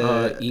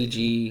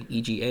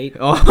 EG8.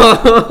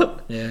 Oh,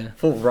 Yeah.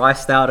 full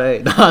riced out, eh?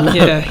 No.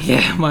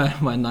 Yeah, my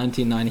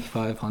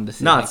 1995 Honda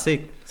Civic. Nah, it's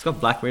sick. It's got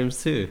black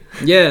rims too.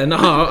 Yeah, no,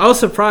 I was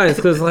surprised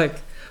because like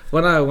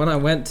when I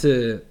went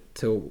to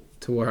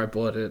where I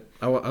bought it,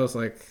 I was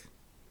like,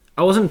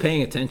 I wasn't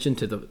paying attention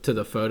to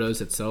the photos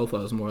itself. I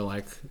was more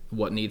like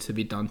what needs to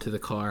be done to the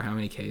car, how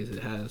many Ks it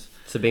has.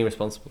 So being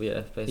responsible,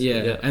 yeah, basically.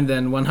 Yeah, and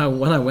then when I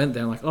went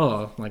there, I'm like,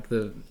 oh, like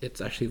it's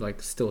actually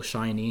like still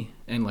shiny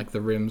and like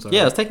the rims are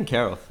Yeah, it's taken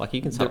care of. Like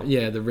you can tell.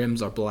 the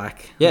rims are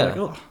black. Yeah. I'm like,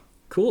 oh,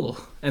 cool.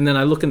 And then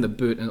I look in the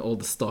boot and all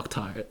the stock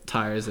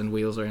tires and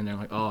wheels are in there. I'm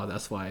like, oh,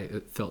 that's why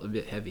it felt a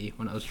bit heavy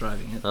when I was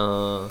driving it.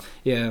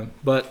 Yeah,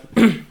 but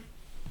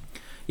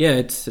yeah,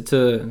 it's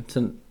a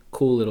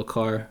cool little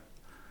car.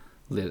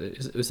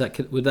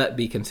 Would that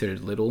be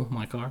considered little,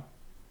 my car?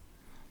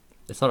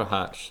 It's not a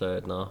hatch, so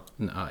no.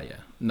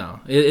 No.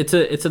 It's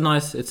a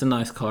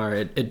nice car.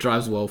 It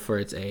drives well for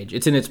its age.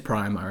 It's in its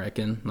prime, I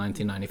reckon.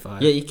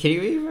 1995. Yeah, you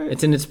kidding me, bro?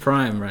 It's in its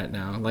prime right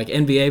now. Like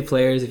NBA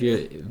players, if you're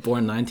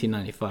born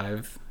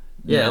 1995,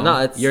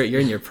 you're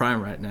in your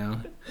prime right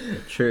now.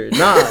 True.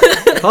 Nah,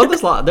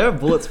 Honda's like they're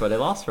bullets, bro. They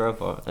last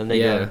forever, and they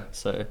Yeah. go.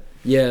 So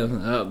Yeah,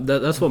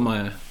 that's what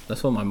my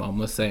mom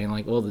was saying.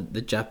 Like all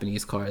the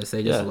Japanese cars,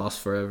 they just Yeah. last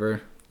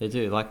forever. they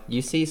do. Like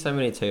you see so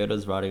many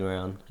Toyotas riding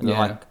around, and they're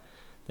Yeah.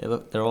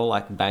 like they're all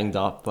like banged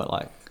up, but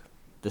like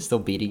they're still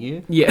beating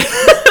you. Yeah.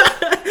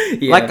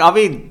 Yeah. Like I'll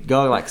be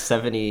going like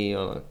 70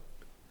 on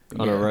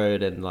a Yeah.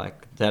 road, and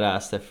like dead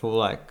ass, they're full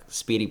like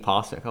speeding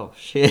past. Like oh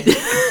shit,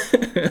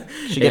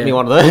 should get me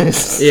one of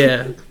those.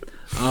 Yeah.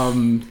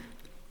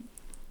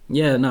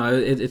 Yeah, no,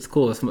 it's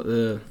cool. It's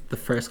the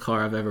first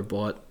car I've ever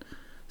bought,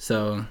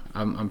 so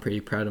I'm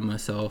pretty proud of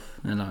myself.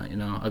 And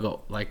I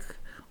got like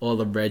all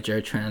the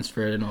rego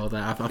transferred and all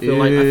that. I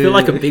feel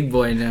like a big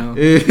boy now.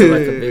 I feel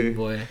like a big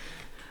boy.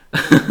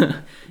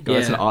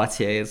 Going to the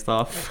RTA and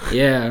stuff.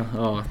 Yeah.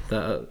 Oh,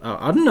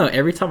 I don't know.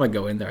 Every time I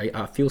go in there,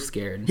 I feel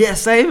scared. Yeah,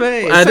 same,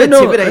 mate. I don't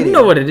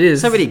know what it is.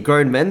 So many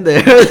grown men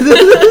there.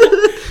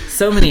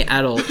 So many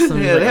adults. Yeah,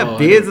 they have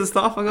beards and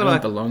stuff. I I got don't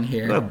like belong I got a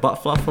here. butt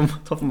fluff on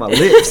top of my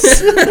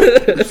lips.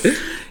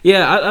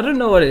 Yeah, I don't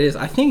know what it is.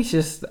 I think it's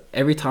just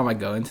every time I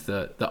go into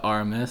the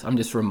RMS, I'm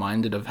just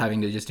reminded of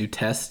having to just do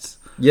tests.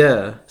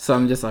 Yeah. So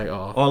I'm just like,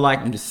 oh. Or like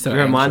I'm just so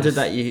you're reminded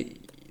anxious.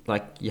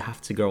 that you have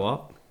to grow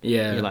up.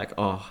 Yeah. You're like,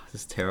 oh,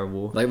 this is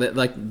terrible.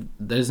 Like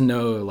there's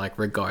no like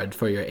regard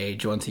for your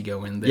age once you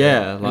go in there.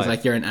 Yeah, It's like-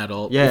 like you're an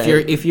adult. Yeah.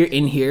 If you're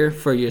in here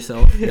for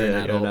yourself, you're an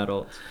Yeah, adult. you're an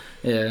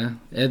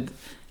adult.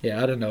 Yeah,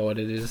 I don't know what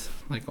it is.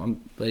 Like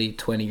I'm like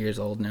 20 years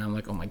old now. I'm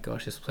like, oh my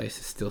gosh, this place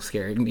is still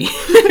scaring me.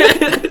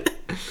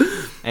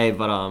 Hey,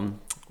 but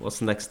what's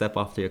the next step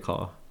after your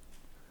car?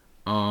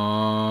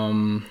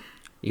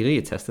 You do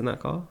your test in that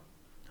car?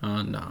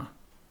 No.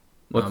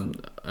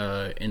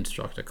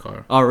 Instructor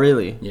car. Oh,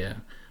 really? Yeah.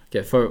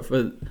 Okay, for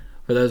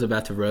those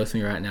about to roast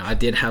me right now, I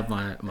did have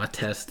my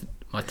test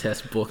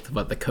booked,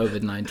 but the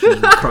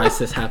COVID-19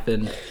 crisis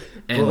happened,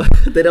 and Well,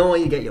 they don't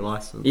want you to get your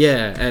license.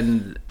 yeah,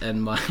 and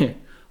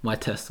my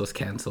test was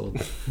cancelled.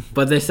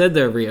 But they said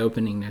they're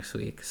reopening next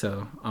week,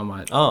 so I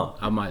might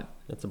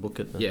That's a book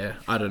it. Then. yeah,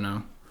 I don't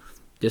know.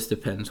 Just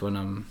depends when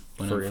I'm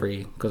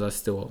free because I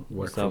still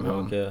work Still from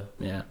home. yeah.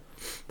 Yeah.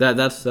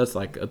 That's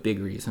like a big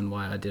reason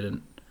why I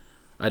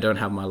don't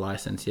have my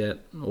license yet.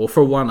 Well,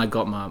 for one, I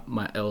got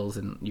my L's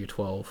in year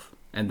 12,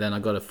 and then I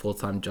got a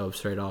full-time job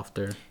straight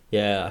after.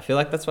 Yeah, I feel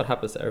like that's what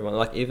happens to everyone.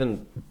 Like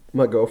even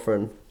my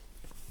girlfriend,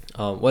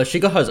 well, she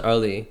got hers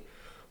early,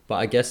 but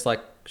I guess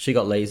like she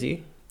got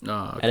lazy,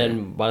 Oh, okay. and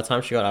then by the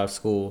time she got out of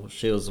school,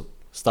 she was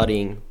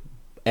studying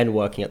and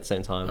working at the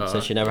same time, so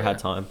she never had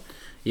time.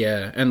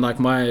 Yeah, and like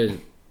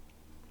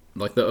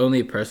the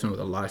only person with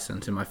a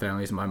license in my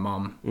family is my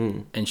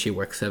mom, and she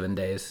works 7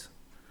 days.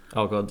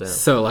 Oh god damn.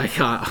 So like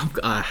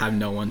I have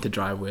no one to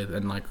drive with,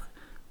 and like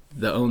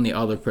the only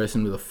other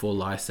person with a full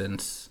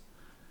license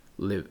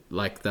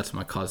that's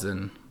my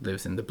cousin,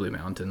 lives in the Blue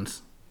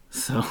Mountains.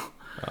 So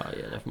Oh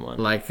yeah, never mind.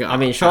 like I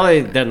mean,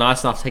 surely they're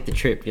nice enough to take the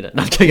trip, you know.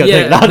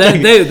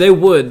 They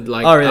would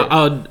like Oh, really?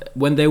 I would,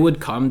 when they would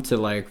come to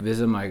like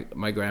visit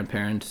my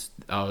grandparents,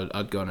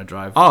 I'd go on a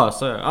drive.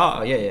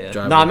 Yeah.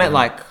 Drive No, I with meant them.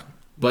 like,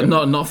 But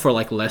not for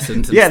like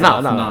lessons and Yeah,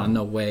 stuff. no.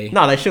 No way.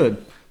 no, they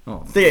should.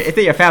 Oh. If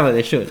they're your family,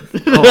 they should.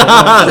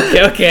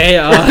 Okay.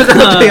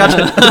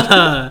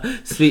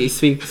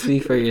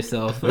 Speak for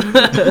yourself.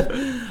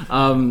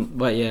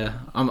 But yeah,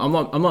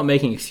 I'm not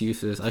making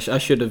excuses. I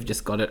should have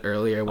just got it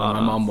earlier when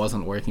my mom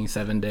wasn't working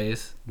 7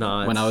 days.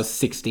 No, when I was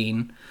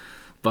 16.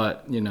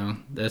 But you know,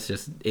 that's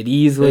just it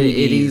is what it is.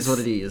 It is what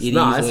it is.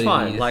 No, it's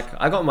fine. Like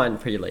I got mine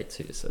pretty late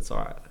too, so it's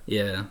alright.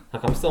 Yeah.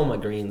 Like I'm still on my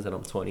greens and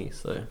I'm 20,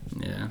 so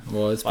Yeah.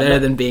 Well, it's better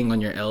than being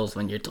on your L's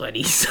when you're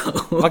 20.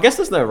 So I guess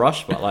there's no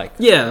rush, but like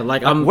yeah,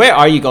 like where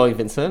are you going,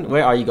 Vincent?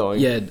 Where are you going?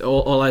 Yeah,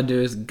 all I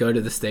do is go to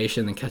the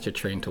station and catch a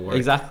train to work.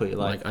 Exactly.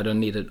 Like I don't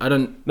need it. I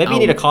don't. Maybe you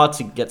need a car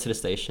to get to the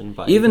station,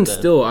 but even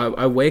still,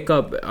 I wake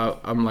up.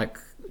 I'm like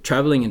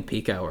traveling in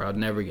peak hour. I'd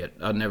never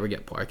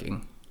get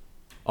parking.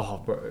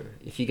 Oh, bro,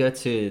 if you go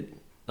to,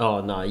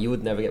 oh no, you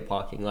would never get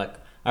parking. Like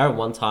I remember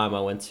one time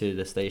I went to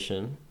the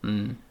station,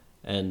 and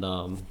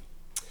I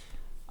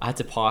had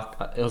to park.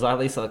 It was at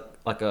least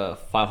like a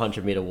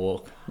 500-meter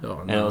walk,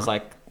 and it was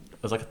like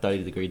a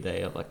 30-degree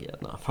day. I'm like, yeah,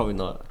 no, probably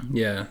not.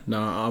 Yeah,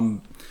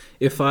 no.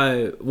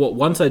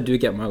 Once I do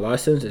get my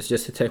license, it's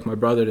just to take my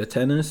brother to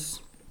tennis,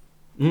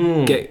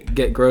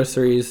 get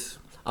groceries.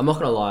 I'm not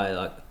gonna lie,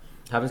 like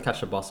having to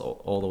catch a bus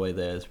all the way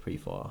there is pretty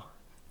far.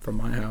 From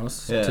my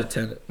house Yeah. to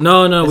tennis.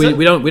 No,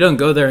 we don't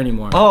go there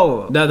anymore.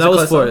 Oh, that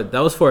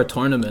was for a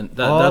tournament.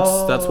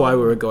 That's why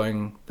we were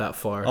going that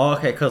far. Oh,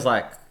 okay, because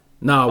like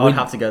No, I would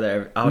have to go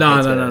there.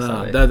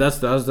 No.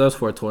 That was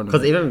for a tournament.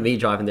 Because even me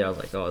driving there, I was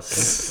like, oh,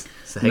 it's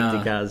a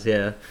hectic as,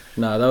 yeah.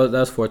 No, that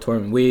was for a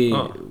tournament.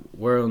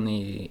 We're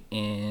only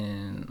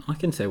in, I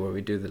can say where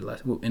we do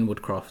in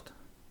Woodcroft.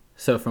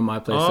 So from my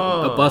place,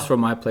 a bus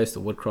from my place to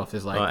Woodcroft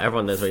is like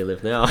everyone knows where you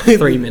live now.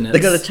 3 minutes.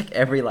 They're gonna check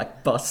every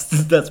like bus.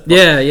 That's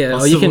yeah.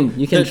 Oh, you can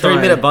try.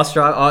 3-minute bus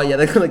drive. Oh yeah,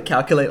 they're gonna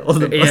calculate all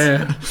the buses.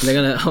 Yeah,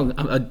 they're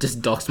gonna. I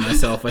just doxed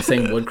myself by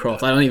saying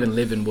Woodcroft. I don't even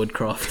live in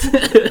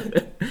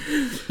Woodcroft.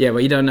 Yeah,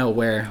 but you don't know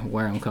where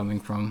I'm coming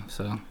from,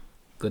 so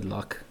good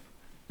luck.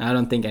 I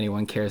don't think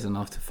anyone cares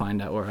enough to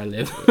find out where I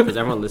live. Because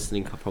everyone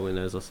listening probably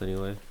knows us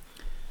anyway.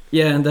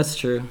 Yeah, that's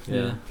true.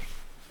 Yeah.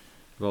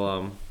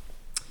 Well,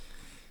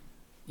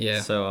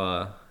 yeah.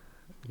 So,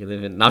 you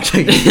live in... No, I'm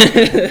joking.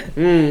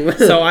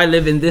 So I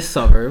live in this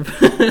suburb.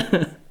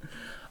 Yeah,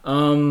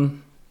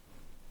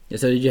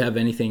 so did you have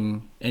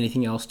anything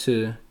else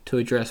to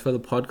address for the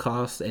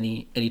podcast?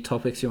 Any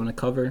topics you want to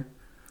cover?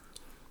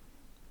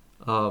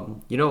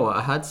 You know what?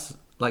 I had...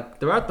 Like,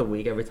 throughout the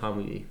week, every time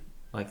we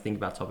think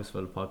about topics for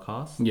the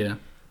podcast... Yeah.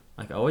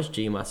 Like, I always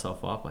G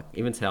myself up. Like,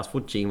 even today, I was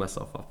full G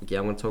myself up. Like, yeah,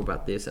 I'm going to talk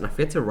about this. And I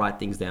forget to write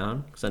things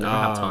down because I never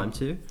have time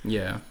to.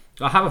 Yeah.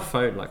 I have a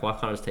phone, like, why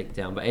can't I just take it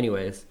down? But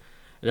anyways,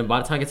 and then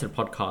by the time I get to the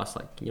podcast,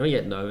 like, you know, you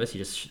get nervous,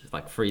 you just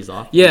like freeze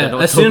up. Yeah,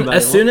 as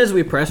soon as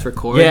we press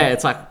record, yeah,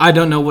 it's like I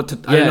don't know what to.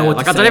 I don't know what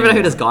like to I don't even know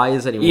who this guy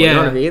is anymore. Yeah, you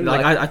know what I mean?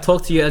 Like I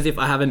talk to you as if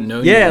I haven't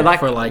known you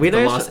for like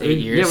the last 8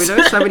 years. Yeah,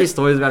 we know so many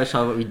stories about each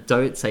other, but we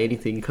don't say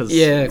anything because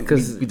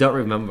we don't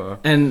remember.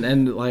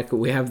 And like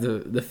we have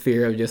the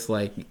fear of just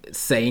like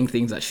saying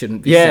things that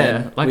shouldn't be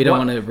said. Like we don't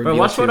want to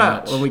reveal too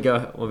much. When we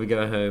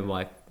go home,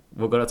 like.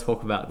 We're gonna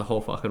talk about the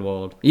whole fucking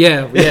world.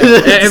 Yeah.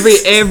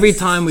 Every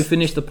time we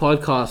finish the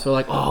podcast, we're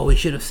like, oh, we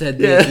should have said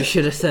this. We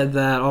should have said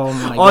that. Oh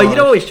my god. Oh, you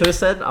know what we should have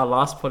said? Our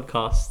last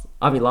podcast.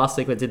 I mean, last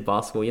week we did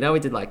basketball. You know, we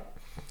did like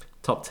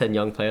top 10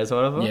 young players or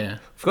whatever. Yeah.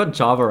 Forgot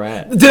Ja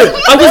Morant. Dude,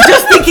 I was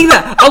just thinking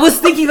that. I was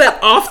thinking that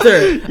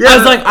after. Yeah, I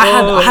was like,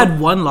 I had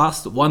one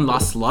last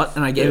slot,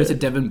 and I gave it to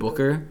Devin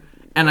Booker.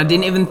 And I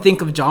didn't even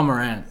think of Ja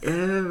Morant.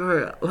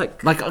 Yeah, like,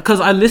 because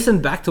I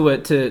listened back to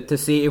it to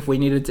see if we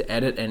needed to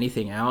edit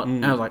anything out,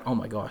 and I was like, oh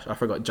my gosh, I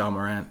forgot Ja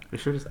Morant. We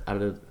should have just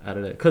added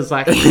it because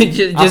like I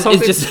was talking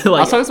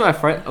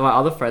to my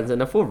other friends, and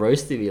they're full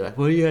roasting me like,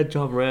 "What do you had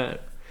Ja Morant?"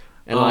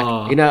 And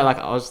like, you know, like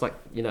I was like,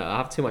 you know, I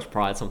have too much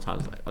pride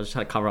sometimes. Like I was just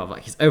trying to cover up,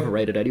 like he's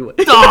overrated anyway.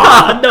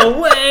 Oh,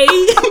 no way.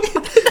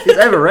 He's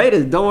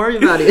overrated. Don't worry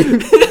about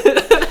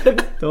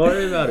it. Don't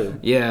worry about him.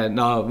 Yeah,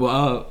 no,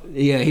 well,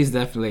 yeah, he's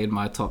definitely in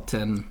my top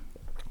 10.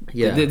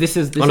 Yeah. This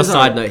is on a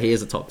side note, he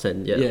is a top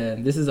 10. Yeah. Yeah,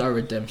 this is our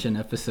redemption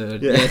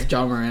episode. Yeah. Yes,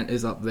 Ja Morant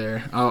is up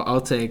there.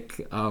 I'll take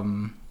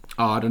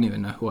I don't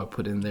even know who I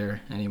put in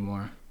there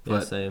anymore. But yeah,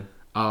 same.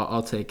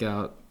 I'll take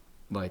out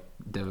like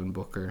Devin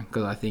Booker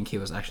because I think he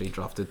was actually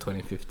drafted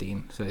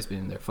 2015, so he's been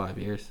in there 5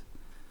 years.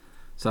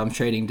 So I'm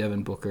trading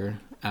Devin Booker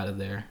out of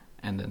there.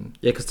 And then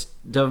because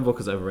Devin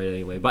Booker's overrated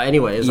anyway. But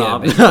anyways, screw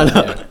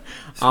that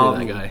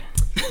guy.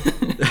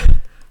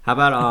 How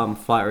about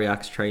Fight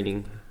Reacts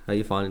training? How are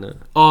you finding it?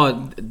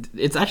 Oh,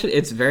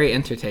 it's very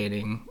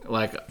entertaining.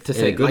 Like to In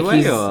say, a good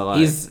like way, or like,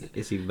 he's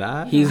is he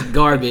bad? he's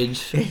garbage.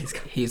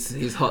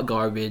 he's hot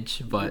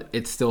garbage, but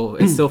it's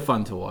still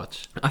fun to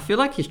watch. I feel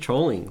like he's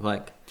trolling.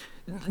 Like,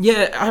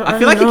 Yeah, I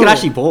feel like he could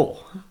actually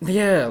ball.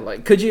 Yeah,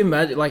 like could you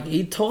imagine? Like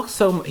he talks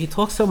so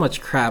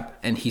much crap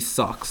and he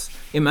sucks.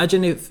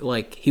 Imagine if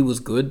like he was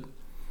good.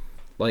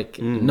 Like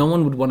no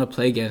one would want to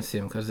play against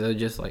him because they're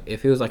just like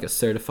if he was like a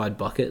certified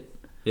bucket.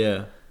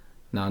 Yeah.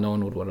 No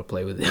one would want to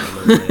play with him.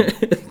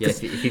 Yeah, if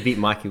he beat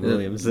Mikey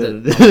Williams,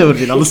 then it would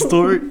be another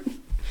story.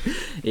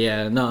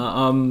 Yeah,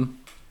 no,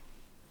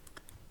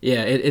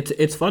 yeah,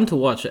 it's fun to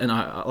watch, and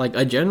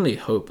I genuinely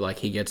hope like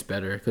he gets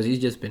better because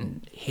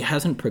he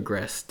hasn't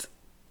progressed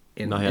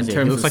in terms he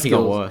of looks like skills. he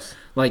got worse.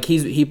 Like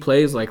he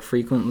plays like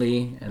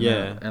frequently, and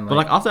Yeah, and but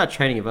like after that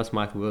training versus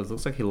Mikey Williams, it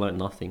looks like he learned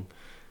nothing.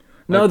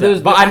 no, Like there's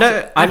that.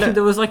 But I know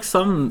there was like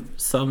some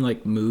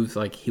like moves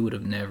like he would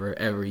have never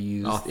ever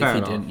used if he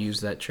enough. didn't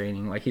use that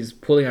training. Like he's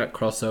pulling out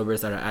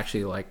crossovers that are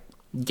actually like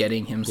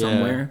getting him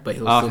somewhere, but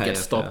he'll still get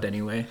stopped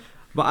anyway.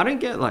 But I don't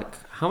get like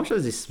how much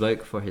does he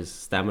smoke for his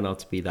stamina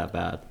to be that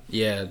bad?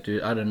 Yeah,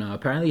 dude, I don't know.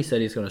 Apparently, he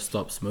said he's gonna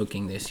stop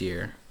smoking this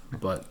year,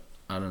 but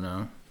I don't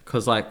know.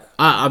 Because like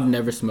I've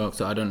never smoked,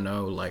 so I don't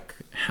know like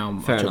how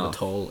much of a enough.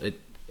 toll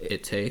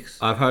it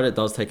takes. I've heard it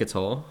does take a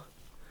toll,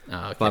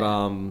 Okay. but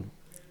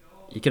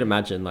you can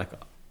imagine like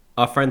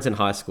our friends in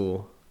high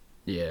school,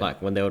 yeah,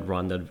 like when they would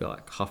run, they'd be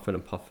like huffing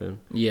and puffing.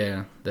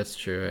 yeah, that's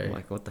true. I'm Eh?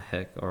 like, what the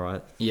heck? All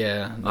right.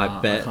 Yeah, I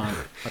bet. I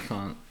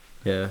can't.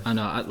 Yeah. I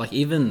know. Like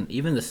even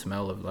the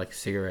smell of like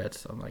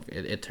cigarettes, I'm like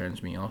it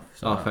turns me off.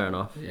 So Fair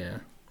enough. Yeah.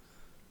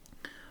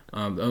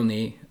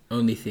 The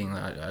only thing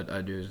that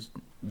I do is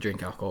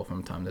drink alcohol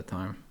from time to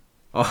time.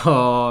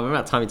 Oh, remember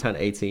that time you turned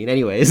 18?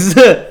 Anyways.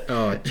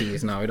 Oh,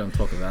 jeez, no, we don't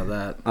talk about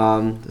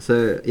that.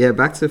 So yeah,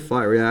 back to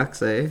Fight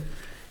Reacts, eh?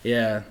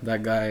 Yeah,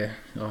 that guy.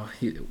 Oh,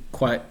 he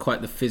quite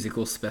the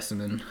physical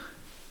specimen.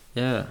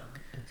 Yeah.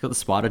 He's got the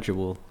spider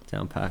dribble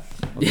down packed.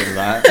 I'll give him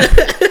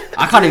that.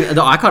 I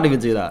can't even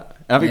do that.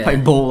 I've been Yeah.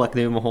 playing ball like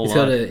my whole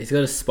life. He's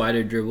got a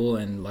spider dribble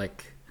and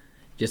like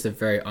just a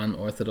very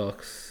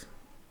unorthodox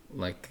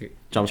like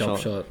Jump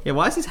shot. Yeah,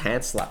 why is his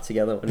hands slapped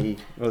together when he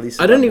releases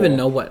I don't that even ball?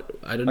 know what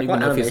I don't Like, even what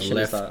know if he's animation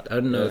is left. that? I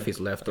don't know Yeah. if he's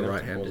left or I'm gonna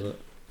have to right-handed.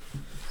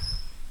 pause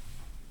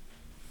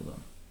Hold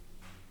on.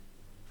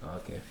 Oh,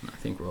 okay, I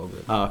think we're all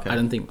good. Oh, okay. I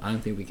don't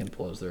think we can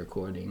pause the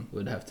recording.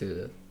 We'd have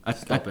to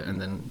stop it and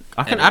then.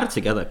 I can add it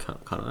together, can't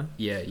I?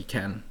 Yeah, you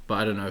can, but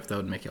I don't know if that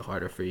would make it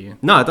harder for you.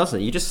 No, it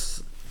doesn't. You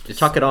just Just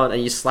chuck it on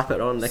and you slap it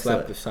on next to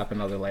it. Slap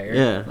another layer.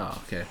 Yeah.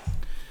 Oh, okay.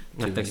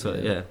 Like next to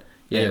it, Yeah.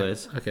 yeah.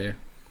 Anyways. Okay.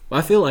 Well,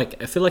 I feel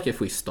like if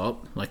we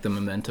stop, like the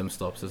momentum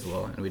stops as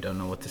well, and we don't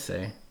know what to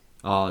say.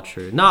 Oh,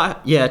 true. No,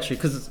 yeah, true.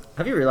 Because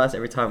have you realized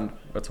every time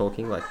we're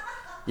talking, like,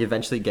 we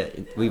eventually get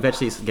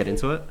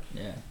into it?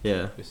 Yeah.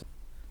 Yeah.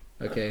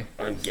 Okay.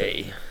 I'm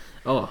gay.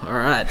 Oh, all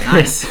right.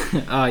 Nice.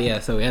 Oh yeah.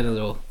 So we had a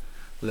little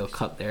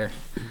cut there.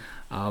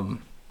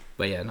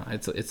 But yeah, no,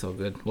 it's all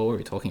good. What were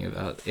we talking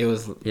about? It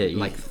was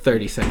like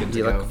 30 seconds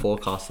You ago. like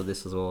forecasted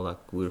this as well,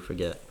 like we would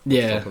forget.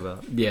 Yeah. To talk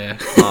about. Yeah.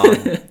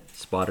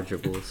 Spider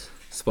dribbles.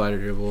 Spider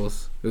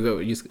dribbles. We'll go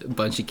use a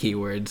bunch of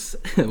keywords.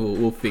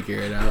 we'll figure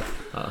it out.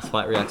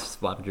 Fight Reacts,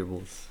 spider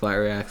dribbles. Fight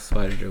Reacts,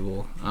 spider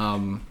dribble.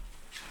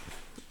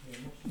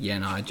 Yeah,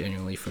 no, I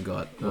genuinely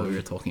forgot what we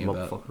were talking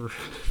about.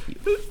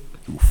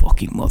 You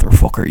fucking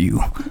motherfucker, you.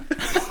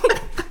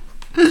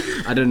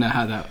 I don't know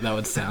how that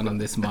would sound on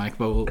this mic,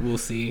 but we'll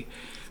see.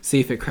 See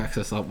if it cracks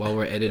us up while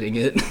we're editing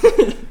it.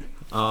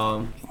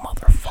 You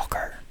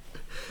motherfucker.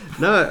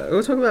 No, we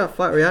were talking about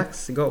Fight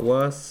Reacts. It got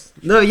worse.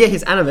 No, yeah,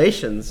 his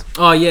animations.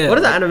 Oh yeah. What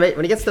is that animate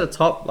when he gets to the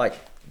top? Like,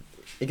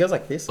 it goes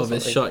like this. Or of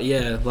his something. shot?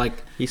 Yeah, like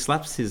He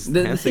slaps his.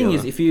 the hands thing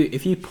together. is,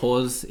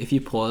 if you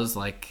pause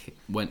like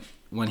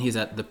when he's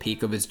at the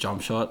peak of his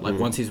jump shot, like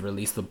once he's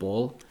released the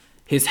ball,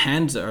 his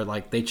hands are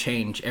like they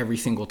change every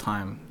single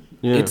time.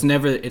 Yeah. It's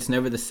never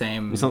the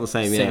same. It's not the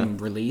same,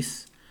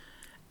 release,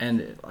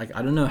 and like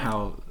I don't know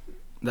how.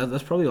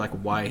 That's probably like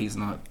why he's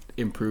not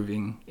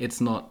improving.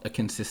 It's not a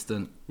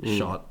consistent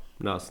shot.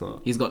 No, it's not.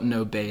 He's got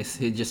no base.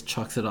 He just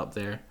chucks it up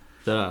there.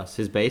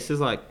 His base is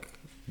like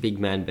big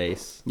man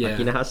base. Yeah. Like,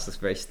 you know how it's just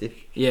very stiff?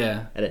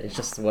 Yeah. And it's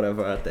just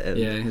whatever at the end.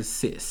 Yeah, he's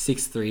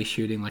 6'3",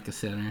 shooting like a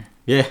center.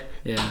 Yeah.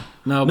 Yeah.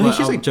 No, No, but he's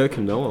just like Joe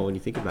Noah when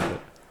you think about it.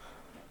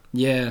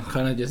 yeah,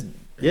 kind of just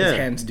Yeah. his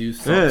hands do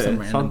some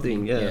random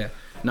something, thing. yeah.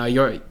 No,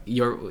 you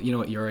know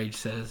what your age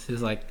says.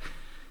 He's like,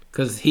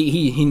 because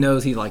he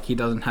knows he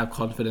doesn't have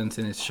confidence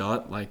in his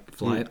shot, like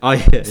flight. Oh,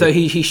 yeah. So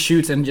he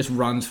shoots and just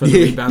runs for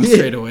the rebound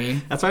straight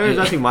away. That's why I was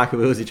asking Michael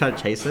Wills. He tried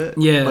to chase it.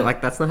 Yeah. But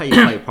like that's not how you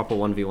play proper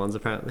 1v1s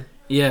apparently.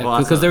 Yeah, Well,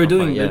 that's because they're not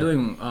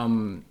doing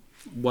fun,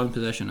 yeah. one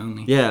possession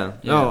only. Yeah.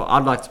 Yeah. Oh,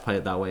 I'd like to play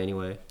it that way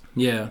anyway.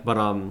 Yeah. But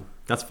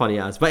that's funny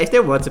as. But if they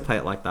were to play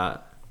it like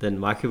that, then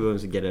Michael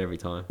Williams would get it every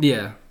time.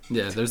 Yeah.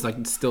 Yeah. There's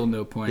like still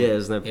no point. Yeah,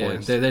 there's no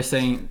point. They're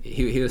saying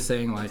he was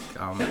saying like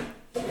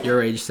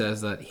your age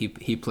says that he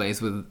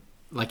plays with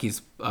like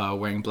he's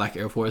wearing black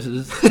Air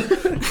Forces.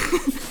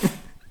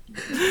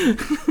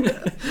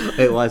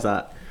 Wait, why is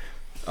that?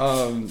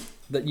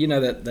 That you know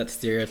that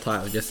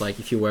stereotype of just like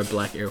if you wear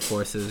black Air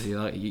Forces, you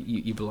know,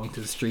 you belong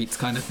to the streets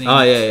kind of thing.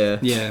 Oh yeah.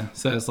 Yeah.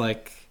 So it's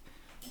like,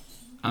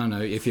 I don't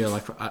know if you're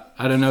like,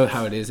 I don't know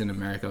how it is in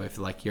America. If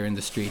like you're in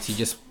the streets,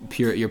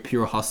 you're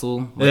pure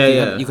hustle.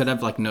 Like, you could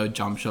have like no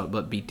jump shot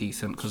but be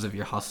decent because of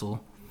your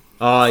hustle.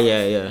 Oh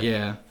yeah.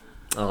 Yeah.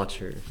 Oh,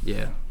 true.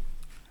 Yeah.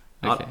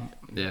 Okay.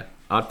 Yeah.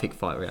 I'd pick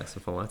Flight Reacts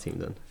for my team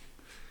then.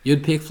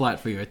 You'd pick Flight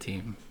for your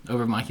team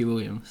over Mikey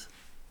Williams.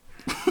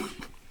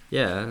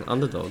 Yeah,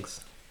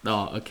 underdogs.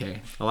 Oh,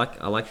 okay. I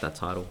like that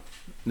title.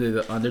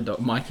 The underdog,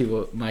 Mikey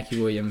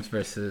Williams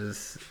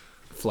versus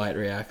Flight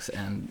Reacts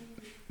and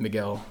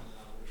Miguel.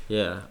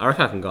 Yeah, I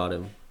reckon I can guard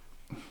him.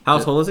 How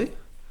tall is he?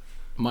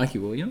 Mikey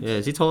Williams? Yeah,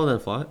 is he taller than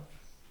Flight?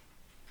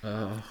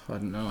 I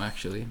don't know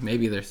actually.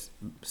 Maybe they're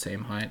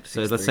same height.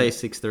 So let's say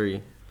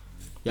 6'3".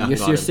 Yeah, you're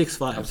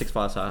 6'5". I'm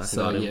 6'5", so I can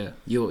guard him. Yeah,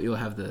 you'll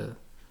have the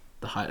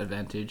height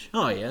advantage.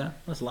 Oh yeah,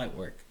 that's light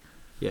work.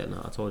 Yeah,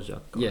 no, I told you.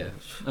 Yeah.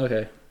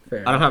 Okay.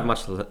 Fair I don't have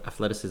much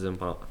athleticism,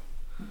 but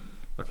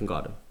I can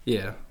guard him.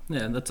 Yeah,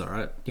 that's all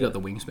right. You got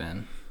the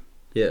wingspan.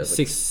 Yeah,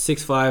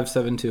 6'5",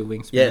 7'2"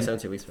 wingspan. Yeah,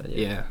 7'2" wingspan.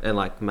 Yeah, and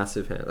like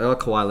massive hands. Like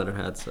Kawhi Leonard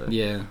had. So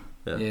yeah.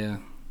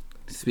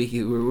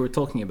 Speaking, we were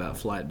talking about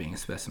Flight being a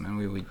specimen.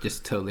 We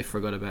just totally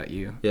forgot about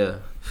you. Yeah.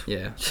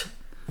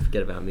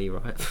 Forget about me,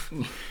 right?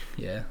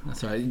 Yeah,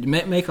 that's right.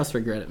 Make us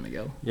regret it,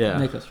 Miguel. Yeah,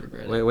 make us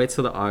regret it. Wait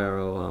till the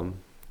IRL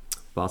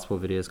basketball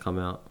videos come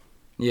out.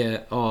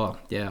 Yeah. Oh,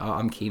 yeah.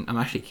 I'm keen. I'm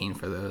actually keen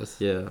for those.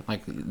 Yeah.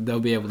 Like they'll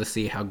be able to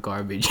see how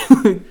garbage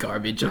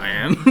I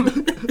am.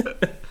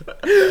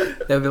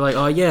 They'll be like,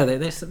 oh yeah,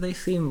 they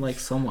seem like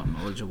somewhat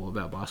knowledgeable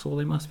about basketball.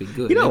 They must be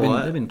good. You know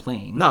what? They've been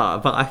playing. No,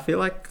 but I feel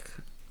like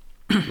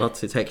not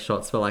to take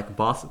shots, but like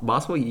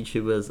basketball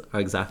YouTubers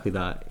are exactly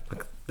that.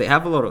 Like they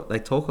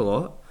talk a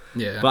lot.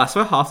 Yeah. But I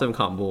swear half of them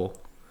can't ball.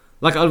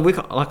 Like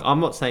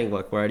I'm not saying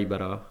like we're already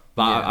better,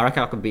 but Yeah. I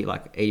reckon I could beat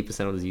like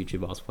 80% of these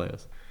YouTube basketball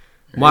players.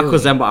 Really? Michael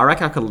Zemba, I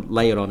reckon I could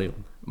lay it on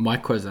him.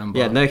 Michael Zemba.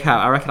 Yeah, no cap.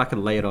 I reckon I could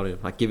lay it on him.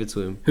 Like give it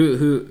to him.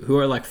 Who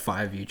are like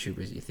 5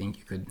 YouTubers you think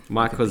you could?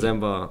 Michael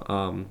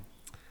Zemba,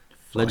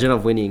 Legend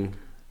of Winning,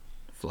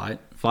 Flight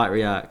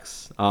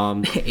Reacts,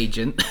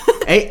 Agent.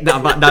 No,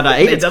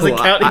 Agent's doesn't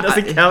cool. count, he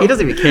doesn't count. He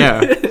doesn't even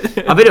care.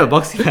 I've been to a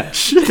boxing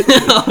match.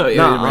 Oh, yeah,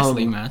 No, a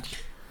wrestling match.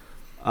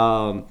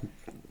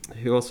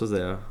 Who else was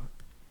there?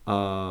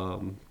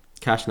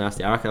 Cash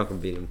Nasty. I reckon I can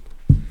beat him.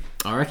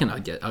 I reckon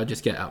I'll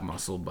just get out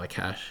muscled by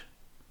Cash.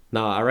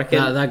 No, I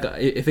reckon. That guy,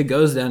 if it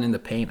goes down in the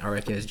paint, I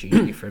reckon it's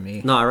GG for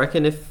me. No, I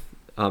reckon if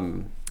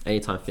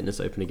Anytime Fitness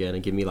open again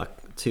and give me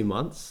like 2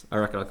 months, I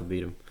reckon I could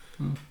beat him.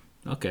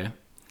 Okay.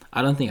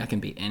 I don't think I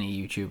can beat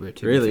any YouTuber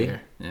to Really? be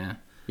fair. Yeah.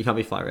 You can't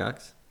beat Flight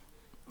Reacts.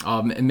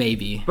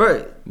 Maybe.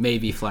 Bro,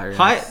 Maybe Flight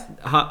Reacts.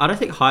 I don't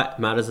think height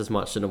matters as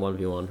much in a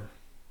 1v1.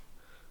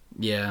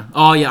 Yeah.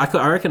 Oh yeah.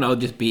 I reckon I'll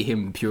just beat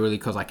him purely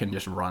because I can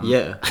just run.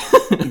 Yeah,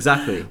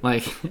 exactly.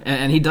 Like,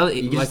 and he does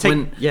You like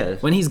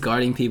just when he's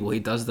guarding people, he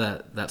does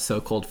that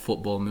so-called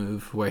football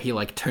move where he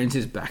like turns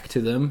his back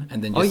to them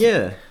and then.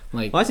 Just,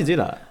 Like, why does he do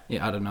that?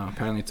 Yeah, I don't know.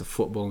 Apparently, it's a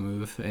football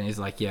move, and he's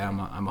like, "Yeah,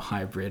 I'm a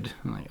hybrid."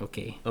 I'm like,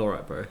 "Okay, All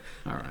right, bro.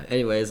 all right."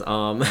 Anyways,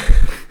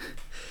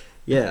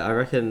 yeah, I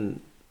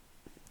reckon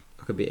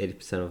I could beat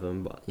 80% of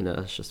them, but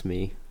that's just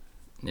me.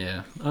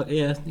 Yeah,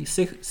 yeah.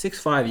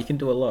 6'5", you can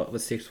do a lot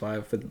with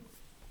 6'5" with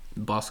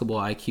basketball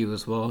IQ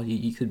as well.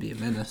 You could be a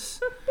menace.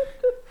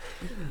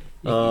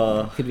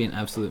 You could be an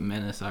absolute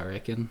menace, I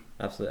reckon.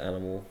 Absolute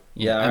animal.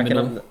 Yeah, I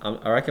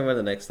reckon we're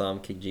the next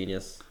Kick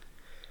Genius.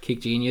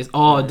 Kick Genius.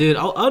 Oh, dude,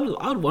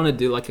 I'd want to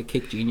do like a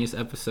Kick Genius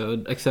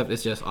episode, except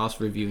it's just us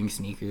reviewing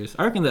sneakers.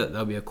 I reckon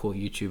that'll be a cool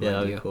YouTube idea.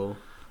 That'd be cool.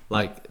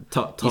 Like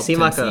top. You seem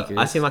 10 like sneakers.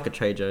 I seem like a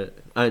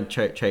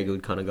Trey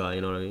Good kind of guy.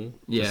 You know what I mean?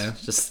 Yeah.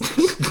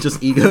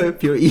 Just ego,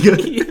 pure ego.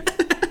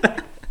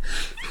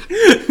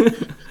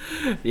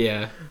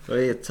 Yeah.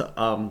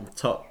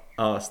 Top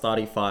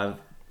starting 5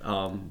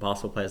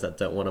 basketball players that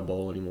don't want to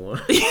bowl anymore.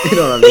 You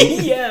know what I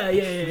mean?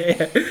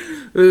 Yeah.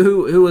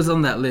 Who was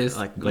on that list?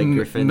 Like Blake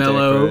Griffin,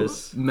 Melo.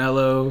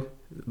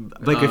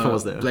 Blake Griffin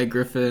was there. Blake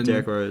Griffin,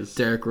 Derrick Rose,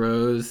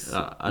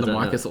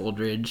 LaMarcus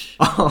Aldridge.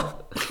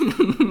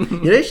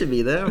 He should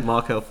be there.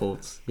 Markel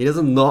Fultz. He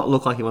does not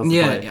look like he wants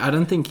to play. Yeah, I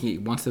don't think he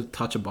wants to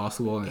touch a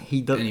basketball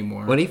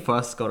anymore. When he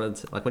first started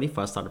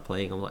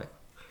playing, I'm like,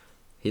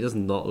 he does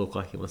not look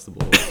like he wants to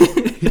ball.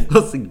 He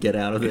wants to get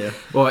out of there.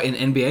 Well, in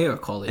NBA or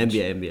college?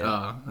 NBA.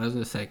 I was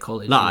gonna say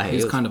college. Nah,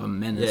 he's kind of a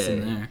menace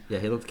in there. Yeah,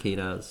 he looked keen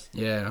as.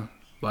 Yeah,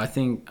 but I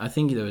think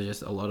there was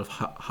just a lot of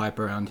hype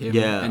around him.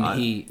 Yeah,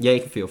 and you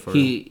can feel for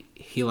him.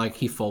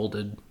 He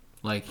folded.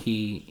 Like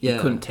he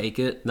couldn't take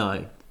it.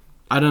 No,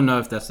 I don't know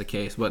if that's the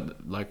case,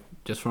 but like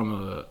just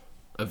from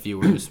a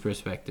viewer's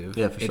perspective,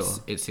 yeah, for sure,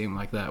 it seemed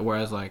like that.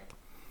 Whereas like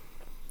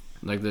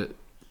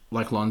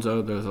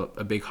Lonzo, there's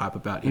a big hype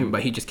about him,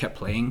 but he just kept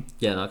playing.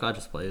 Yeah, that guy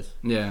just plays.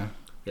 Yeah.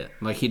 Yeah.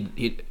 Like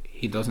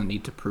he doesn't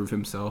need to prove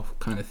himself,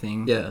 kind of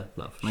thing. Yeah,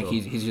 no, for like sure.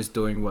 he's just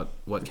doing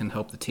what can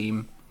help the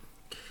team.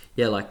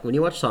 Yeah, like when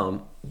you watch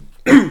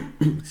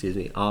excuse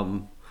me,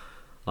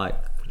 like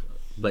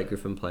Blake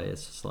Griffin play,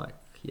 it's just like,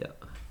 yeah.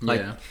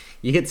 Like, Yeah.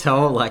 you could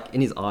tell, like,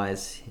 in his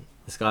eyes,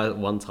 this guy at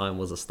one time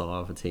was a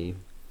star of a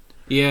team.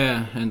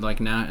 Yeah, and like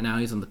now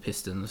he's on the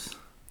Pistons.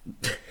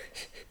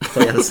 That's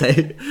all you had to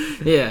say.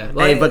 Yeah,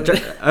 Hey, but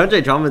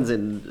Andre Drummond's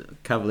in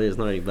Cavaliers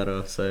not any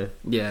better, so...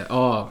 yeah.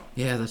 Oh,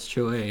 yeah, that's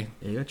true. Eh?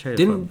 Yeah, you got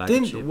traded for a bag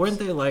of chips. Weren't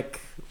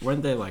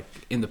they like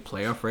in the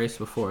playoff race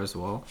before as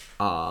well?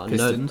 No,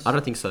 Pistons? I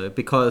don't think so,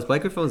 because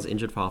Blake Griffin was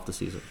injured for half the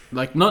season.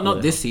 Like not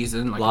Yeah. this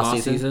season, like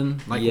last season.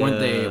 Like weren't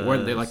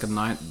they like a Yes.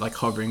 ninth, like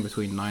hovering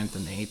between 9th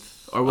and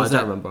 8th, or I was don't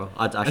that? remember.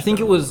 I think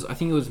it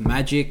was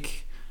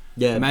Magic.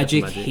 Yeah,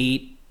 Magic, Magic.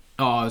 Heat.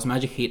 Oh, it was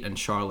Magic, Heat, and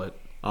Charlotte.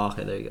 Oh,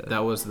 okay, there you go.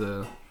 That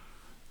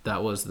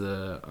was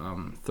the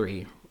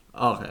 3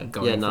 Oh, okay.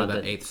 going Yeah, for no,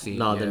 that then, 8th seed.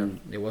 no, Yeah, then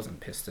it wasn't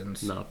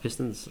Pistons. no,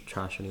 Pistons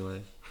trash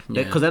anyway.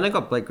 Yeah. Because then they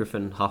got Blake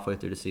Griffin halfway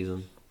through the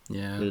season.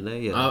 Yeah. Didn't they?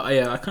 Yeah.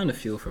 Yeah, I kind of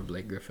feel for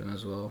Blake Griffin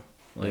as well.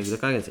 Like, the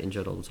guy gets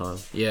injured all the time.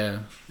 Yeah,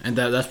 and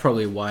that's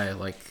probably why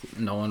like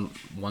no one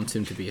wants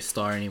him to be a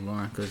star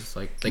anymore, because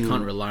like they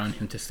can't rely on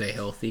him to stay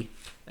healthy.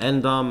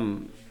 And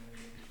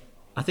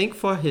I think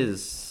for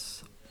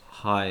his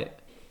height,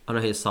 I know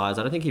his size.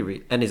 I don't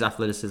think and his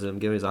athleticism.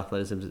 Given his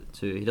athleticism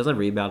too, he doesn't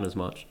rebound as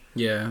much.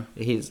 Yeah,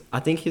 I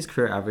think his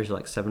career average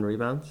like 7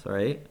 rebounds or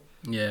 8.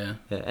 yeah,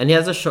 Yeah, and he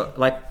has a short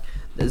like.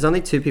 There's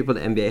only 2 people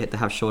in the NBA that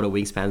have shorter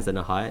wingspans than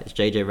a height. It's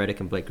JJ Redick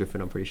and Blake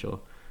Griffin. I'm pretty sure.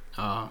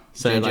 So,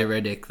 JJ like,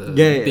 Redick, the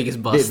Yeah,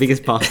 biggest bust.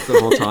 biggest bust of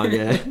all time.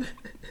 Yeah.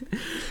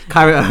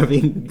 Kyrie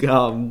Irving,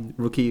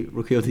 rookie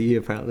of the year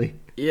apparently.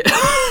 Yeah,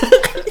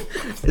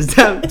 His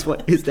damn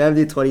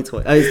near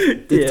 2020. Yeah.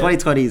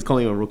 2020 he's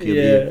calling him a rookie of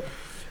the year.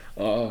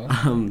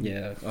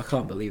 Yeah, I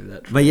can't believe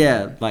that. But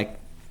yeah, like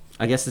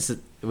I guess this is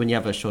when you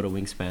have a shorter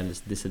wingspan, it's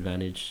a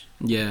disadvantage.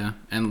 Yeah,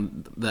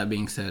 and that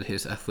being said,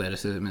 his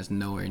athleticism is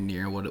nowhere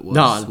near what it was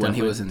No, when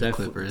he was in the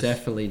Clippers.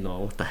 Definitely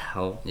not. What the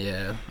hell?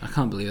 Yeah, I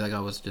can't believe that guy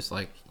was just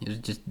like he was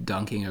just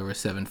dunking over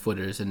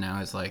 7-footers, and now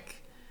it's like,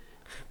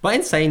 But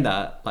in saying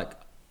that, like,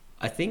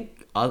 I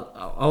think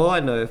all I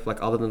know,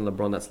 like, other than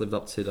LeBron, that's lived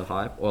up to the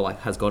hype or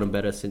like has gotten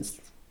better since,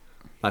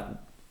 like,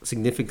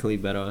 significantly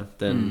better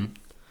than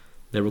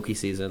their rookie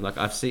season. Like,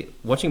 I've seen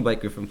watching Blake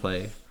Griffin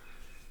play,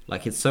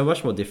 like, it's so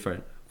much more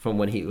different from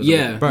when he was.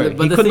 yeah, bro,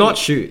 but he the could thing- not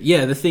shoot.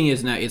 Yeah, the thing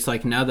is now it's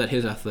like now that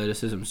his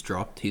athleticism's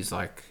dropped,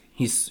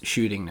 he's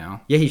shooting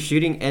now. Yeah, he's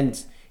shooting,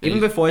 and even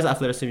He's- before his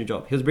athleticism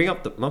dropped, he was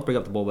not bring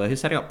up the ball, but he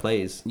was setting up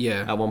plays.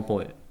 Yeah. At one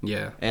point,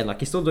 Yeah. and like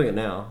he's still doing it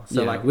now.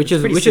 So Yeah, like, which it's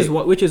is pretty which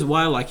sick. is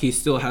why like he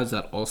still has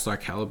that all-star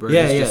caliber.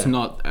 Yeah, it's yeah. just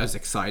not as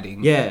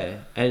exciting. Yeah,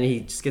 and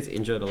he just gets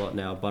injured a lot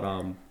now. But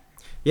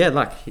yeah,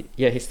 like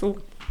he's still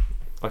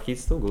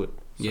good.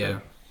 So. Yeah.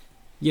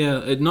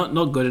 Yeah, not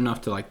good enough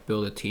to like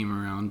build a team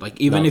around.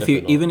 Like even No, if he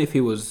definitely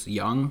not. was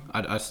young,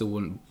 I still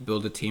wouldn't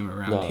build a team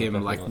around No, him definitely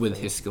like not, with no.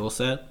 his skill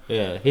set.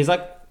 Yeah, he's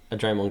like a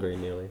Draymond Green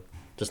nearly,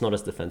 just not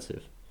as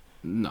defensive.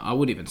 No, I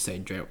wouldn't even say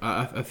Dre.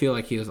 I feel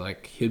like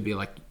he'd be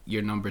like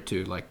your number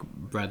 2, like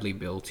Bradley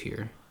Beal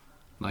here.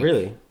 Like,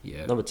 Really?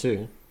 Yeah. Number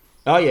 2.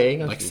 Oh yeah,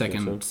 you Like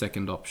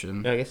second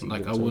option. Yeah, I guess you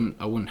like could I say.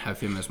 wouldn't have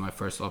him as my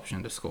first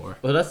option to score.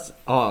 Well, that's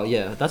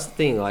the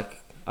thing.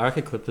 Like I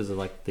reckon Clippers are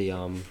like the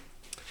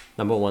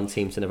number 1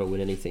 team to never win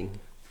anything.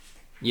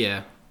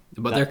 Yeah,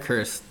 but That- they're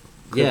cursed.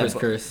 Yeah, Clippers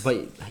cursed. but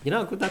you know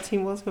how good that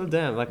team was. God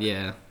damn, like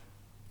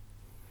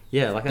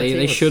yeah, like that they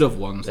team was- should have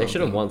won. They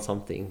should have something. won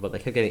something, but they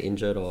kept getting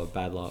injured or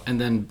bad luck. And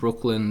then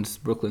Brooklyn's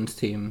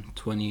team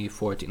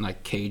 2014,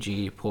 like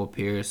KG, Paul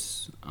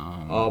Pierce.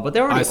 But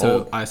they were already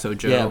old. ISO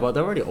Joe. Yeah, but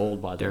they're already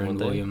old by then. Darren weren't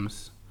they?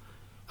 Williams.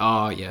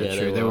 Oh yeah, Yeah,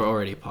 true. They were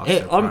already past Hey,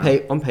 their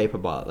prime. on paper,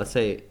 but let's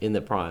say in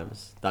their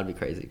primes, that'd be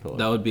crazy cool.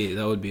 That would be a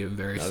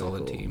very That'd be solid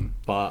cool. team.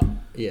 But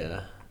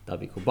yeah, that'd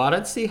be cool. But I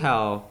don't see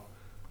how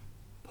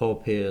Paul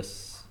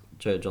Pierce,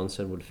 Joe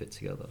Johnson would fit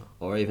together,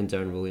 or even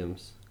Darren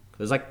Williams.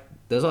 There's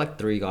like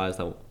 3 guys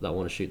that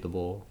want to shoot the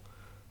ball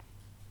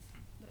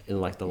in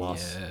like the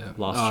last shot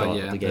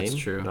of the game. That's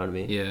true. You know what I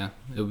mean? Yeah,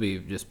 it would be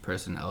just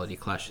personality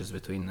clashes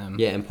between them.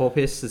 Yeah, and Paul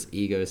Pierce's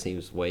ego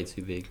seems way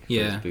too big. For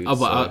Yeah. his boots, Oh,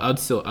 but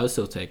so- I'd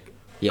still take.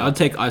 Yeah. I'd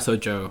take ISO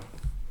Joe.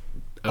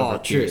 Over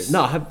true. Pierce.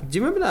 No, do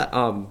you remember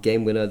that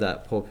game winner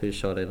that Paul Pierce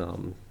shot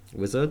in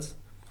Wizards?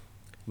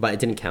 But it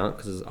didn't count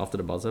because it was after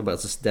the buzzer. But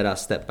it's just dead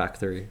ass step back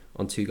 3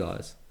 on 2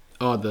 guys.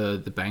 Oh, the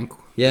bank.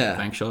 Yeah.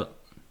 Bank shot.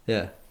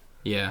 Yeah,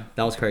 Yeah,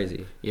 that was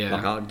crazy. Yeah.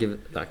 like I'd give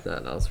it like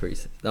that. That was pretty.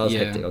 That was Yeah.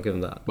 hectic. I'll give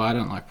him that. but I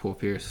don't like Paul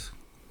Pierce.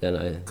 Yeah, no,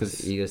 'Cause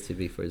because ego's too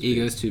big for his.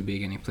 Ego's too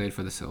big, and he played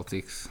for the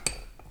Celtics.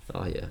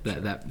 Oh yeah.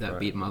 That Right.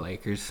 beat my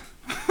Lakers.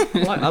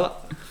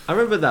 I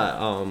remember that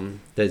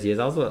those years.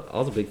 I was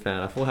a big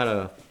fan. I thought I had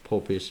a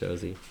Paul Pierce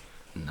jersey.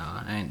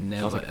 Nah, I ain't I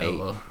never was like 8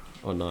 ever.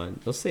 or 9.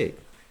 It was sick.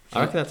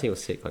 I reckon that team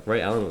was sick. Like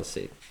Ray Allen was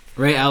sick.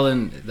 Ray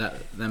Allen, that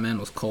man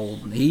was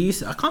cold.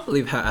 I can't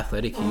believe how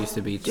athletic he used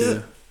to be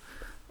too.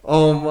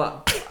 Oh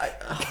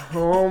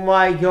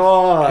my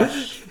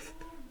gosh.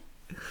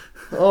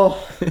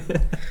 Oh.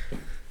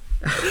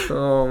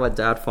 Oh, my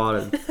dad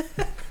farted.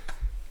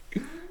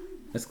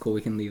 That's cool.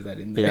 We can leave that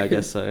in there. Yeah, I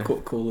guess so.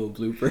 Cool little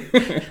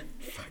blooper.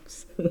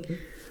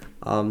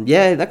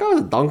 Yeah, that guy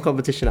was a dunk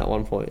competition at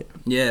one point.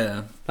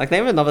 Yeah. Like,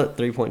 name another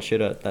 3-point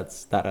shooter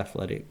that's that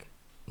athletic.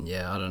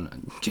 Yeah, I don't know.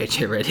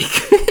 JJ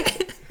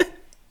Redick.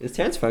 Is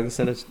Terrence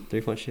Ferguson a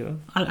 3-point shooter?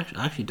 I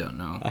actually don't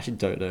know. I actually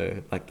don't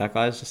know. Like, that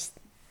guy's just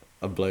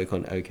a bloke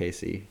on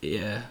OKC.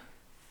 Yeah.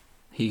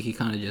 He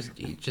kind of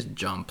just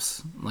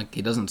jumps. Like,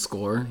 he doesn't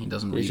score. He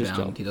doesn't He just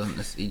rebound.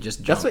 jumps. He just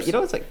jumps. That's what, you know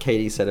what's like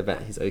KD said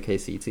about his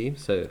OKC team?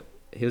 So,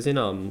 he was in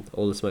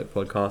All the Smoke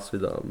podcast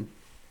with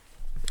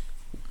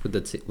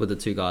the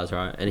two guys,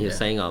 right? And he was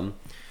saying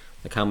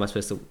like, how am I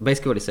supposed to,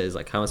 basically what he says is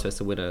like, how am I supposed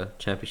to win a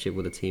championship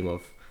with a team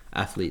of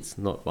athletes,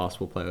 not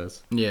basketball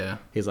players? Yeah.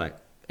 He's like,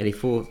 and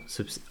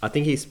I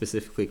think he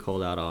specifically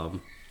called out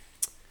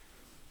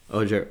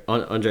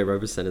Andre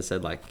Roberson and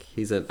said like,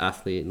 he's an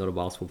athlete, not a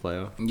basketball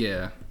player,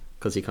 Yeah.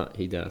 because he can't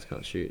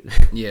shoot.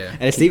 Yeah.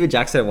 And Steven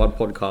Jackson in one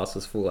podcast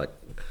was full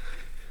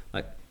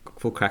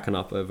cracking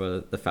up over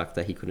the fact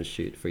that he couldn't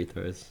shoot free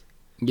throws.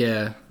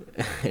 Yeah.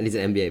 And he's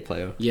an NBA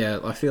player. Yeah,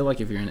 I feel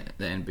like if you're in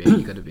the NBA,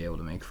 you got to be able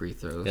to make free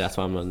throws. Yeah, that's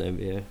why I'm not in the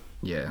NBA.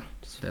 Yeah,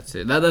 that's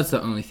it. That's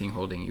the only thing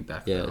holding you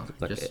back. Yeah, though.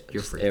 like just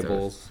your free air throws.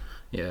 balls.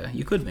 Yeah,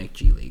 you could make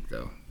G League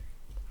though,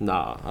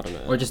 Nah, I don't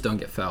know. or just don't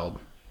get fouled.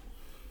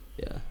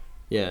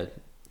 Yeah.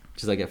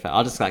 Just like get fat.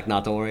 I'll just like,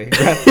 nah, don't worry.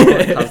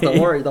 Don't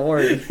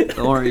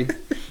worry.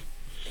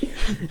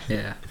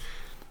 Yeah.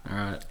 All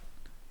right.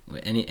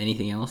 Wait,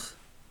 anything else?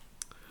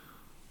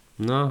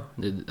 No,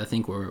 I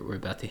think we're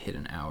about to hit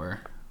an hour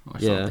or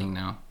Yeah. something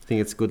now. I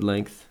think it's good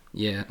length.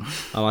 Yeah.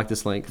 I like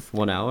this length.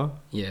 1 hour.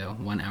 Yeah,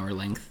 1 hour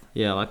length.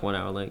 Yeah, I like 1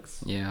 hour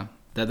lengths. Yeah.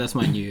 That's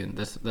my new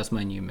that's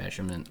my new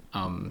measurement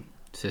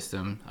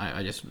system.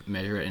 I just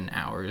measure it in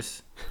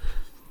hours.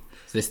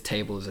 This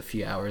table is a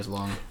few hours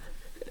long.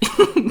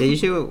 Yeah,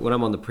 usually when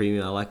I'm on the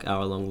premium, I like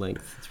hour-long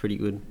length. It's pretty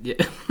good. Yeah.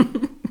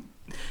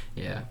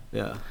 Yeah.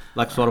 Yeah,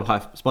 like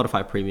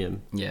Spotify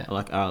Premium. Yeah. I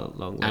like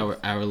hour-long length.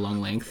 Hour long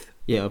length.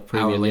 Yeah,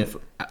 premium. Hour length.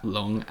 Yeah.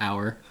 Long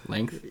hour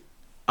length.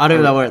 I don't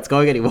even know where it's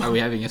going anymore. Are we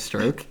having a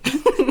stroke?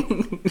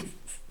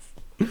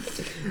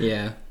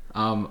 Yeah.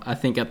 I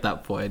think at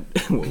that point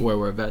where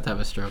we're about to have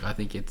a stroke, I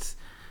think it's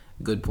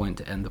a good point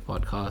to end the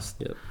podcast.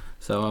 Yep.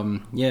 So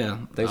yeah.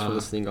 Thanks for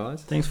listening,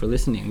 guys. Thanks for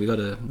listening. We got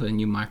a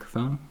new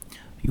microphone.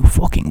 You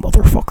fucking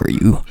motherfucker,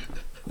 you.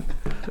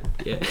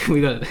 Yeah, we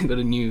got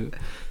a new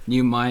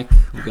mic.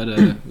 We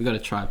got a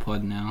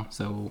tripod now,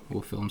 so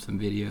we'll film some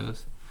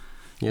videos.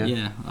 Yeah.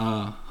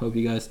 Yeah. Hope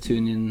you guys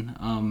tune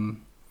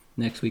in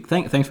next week.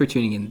 Thanks for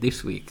tuning in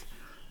this week,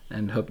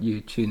 and hope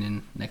you tune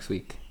in next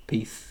week.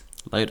 Peace.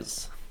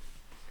 Laters.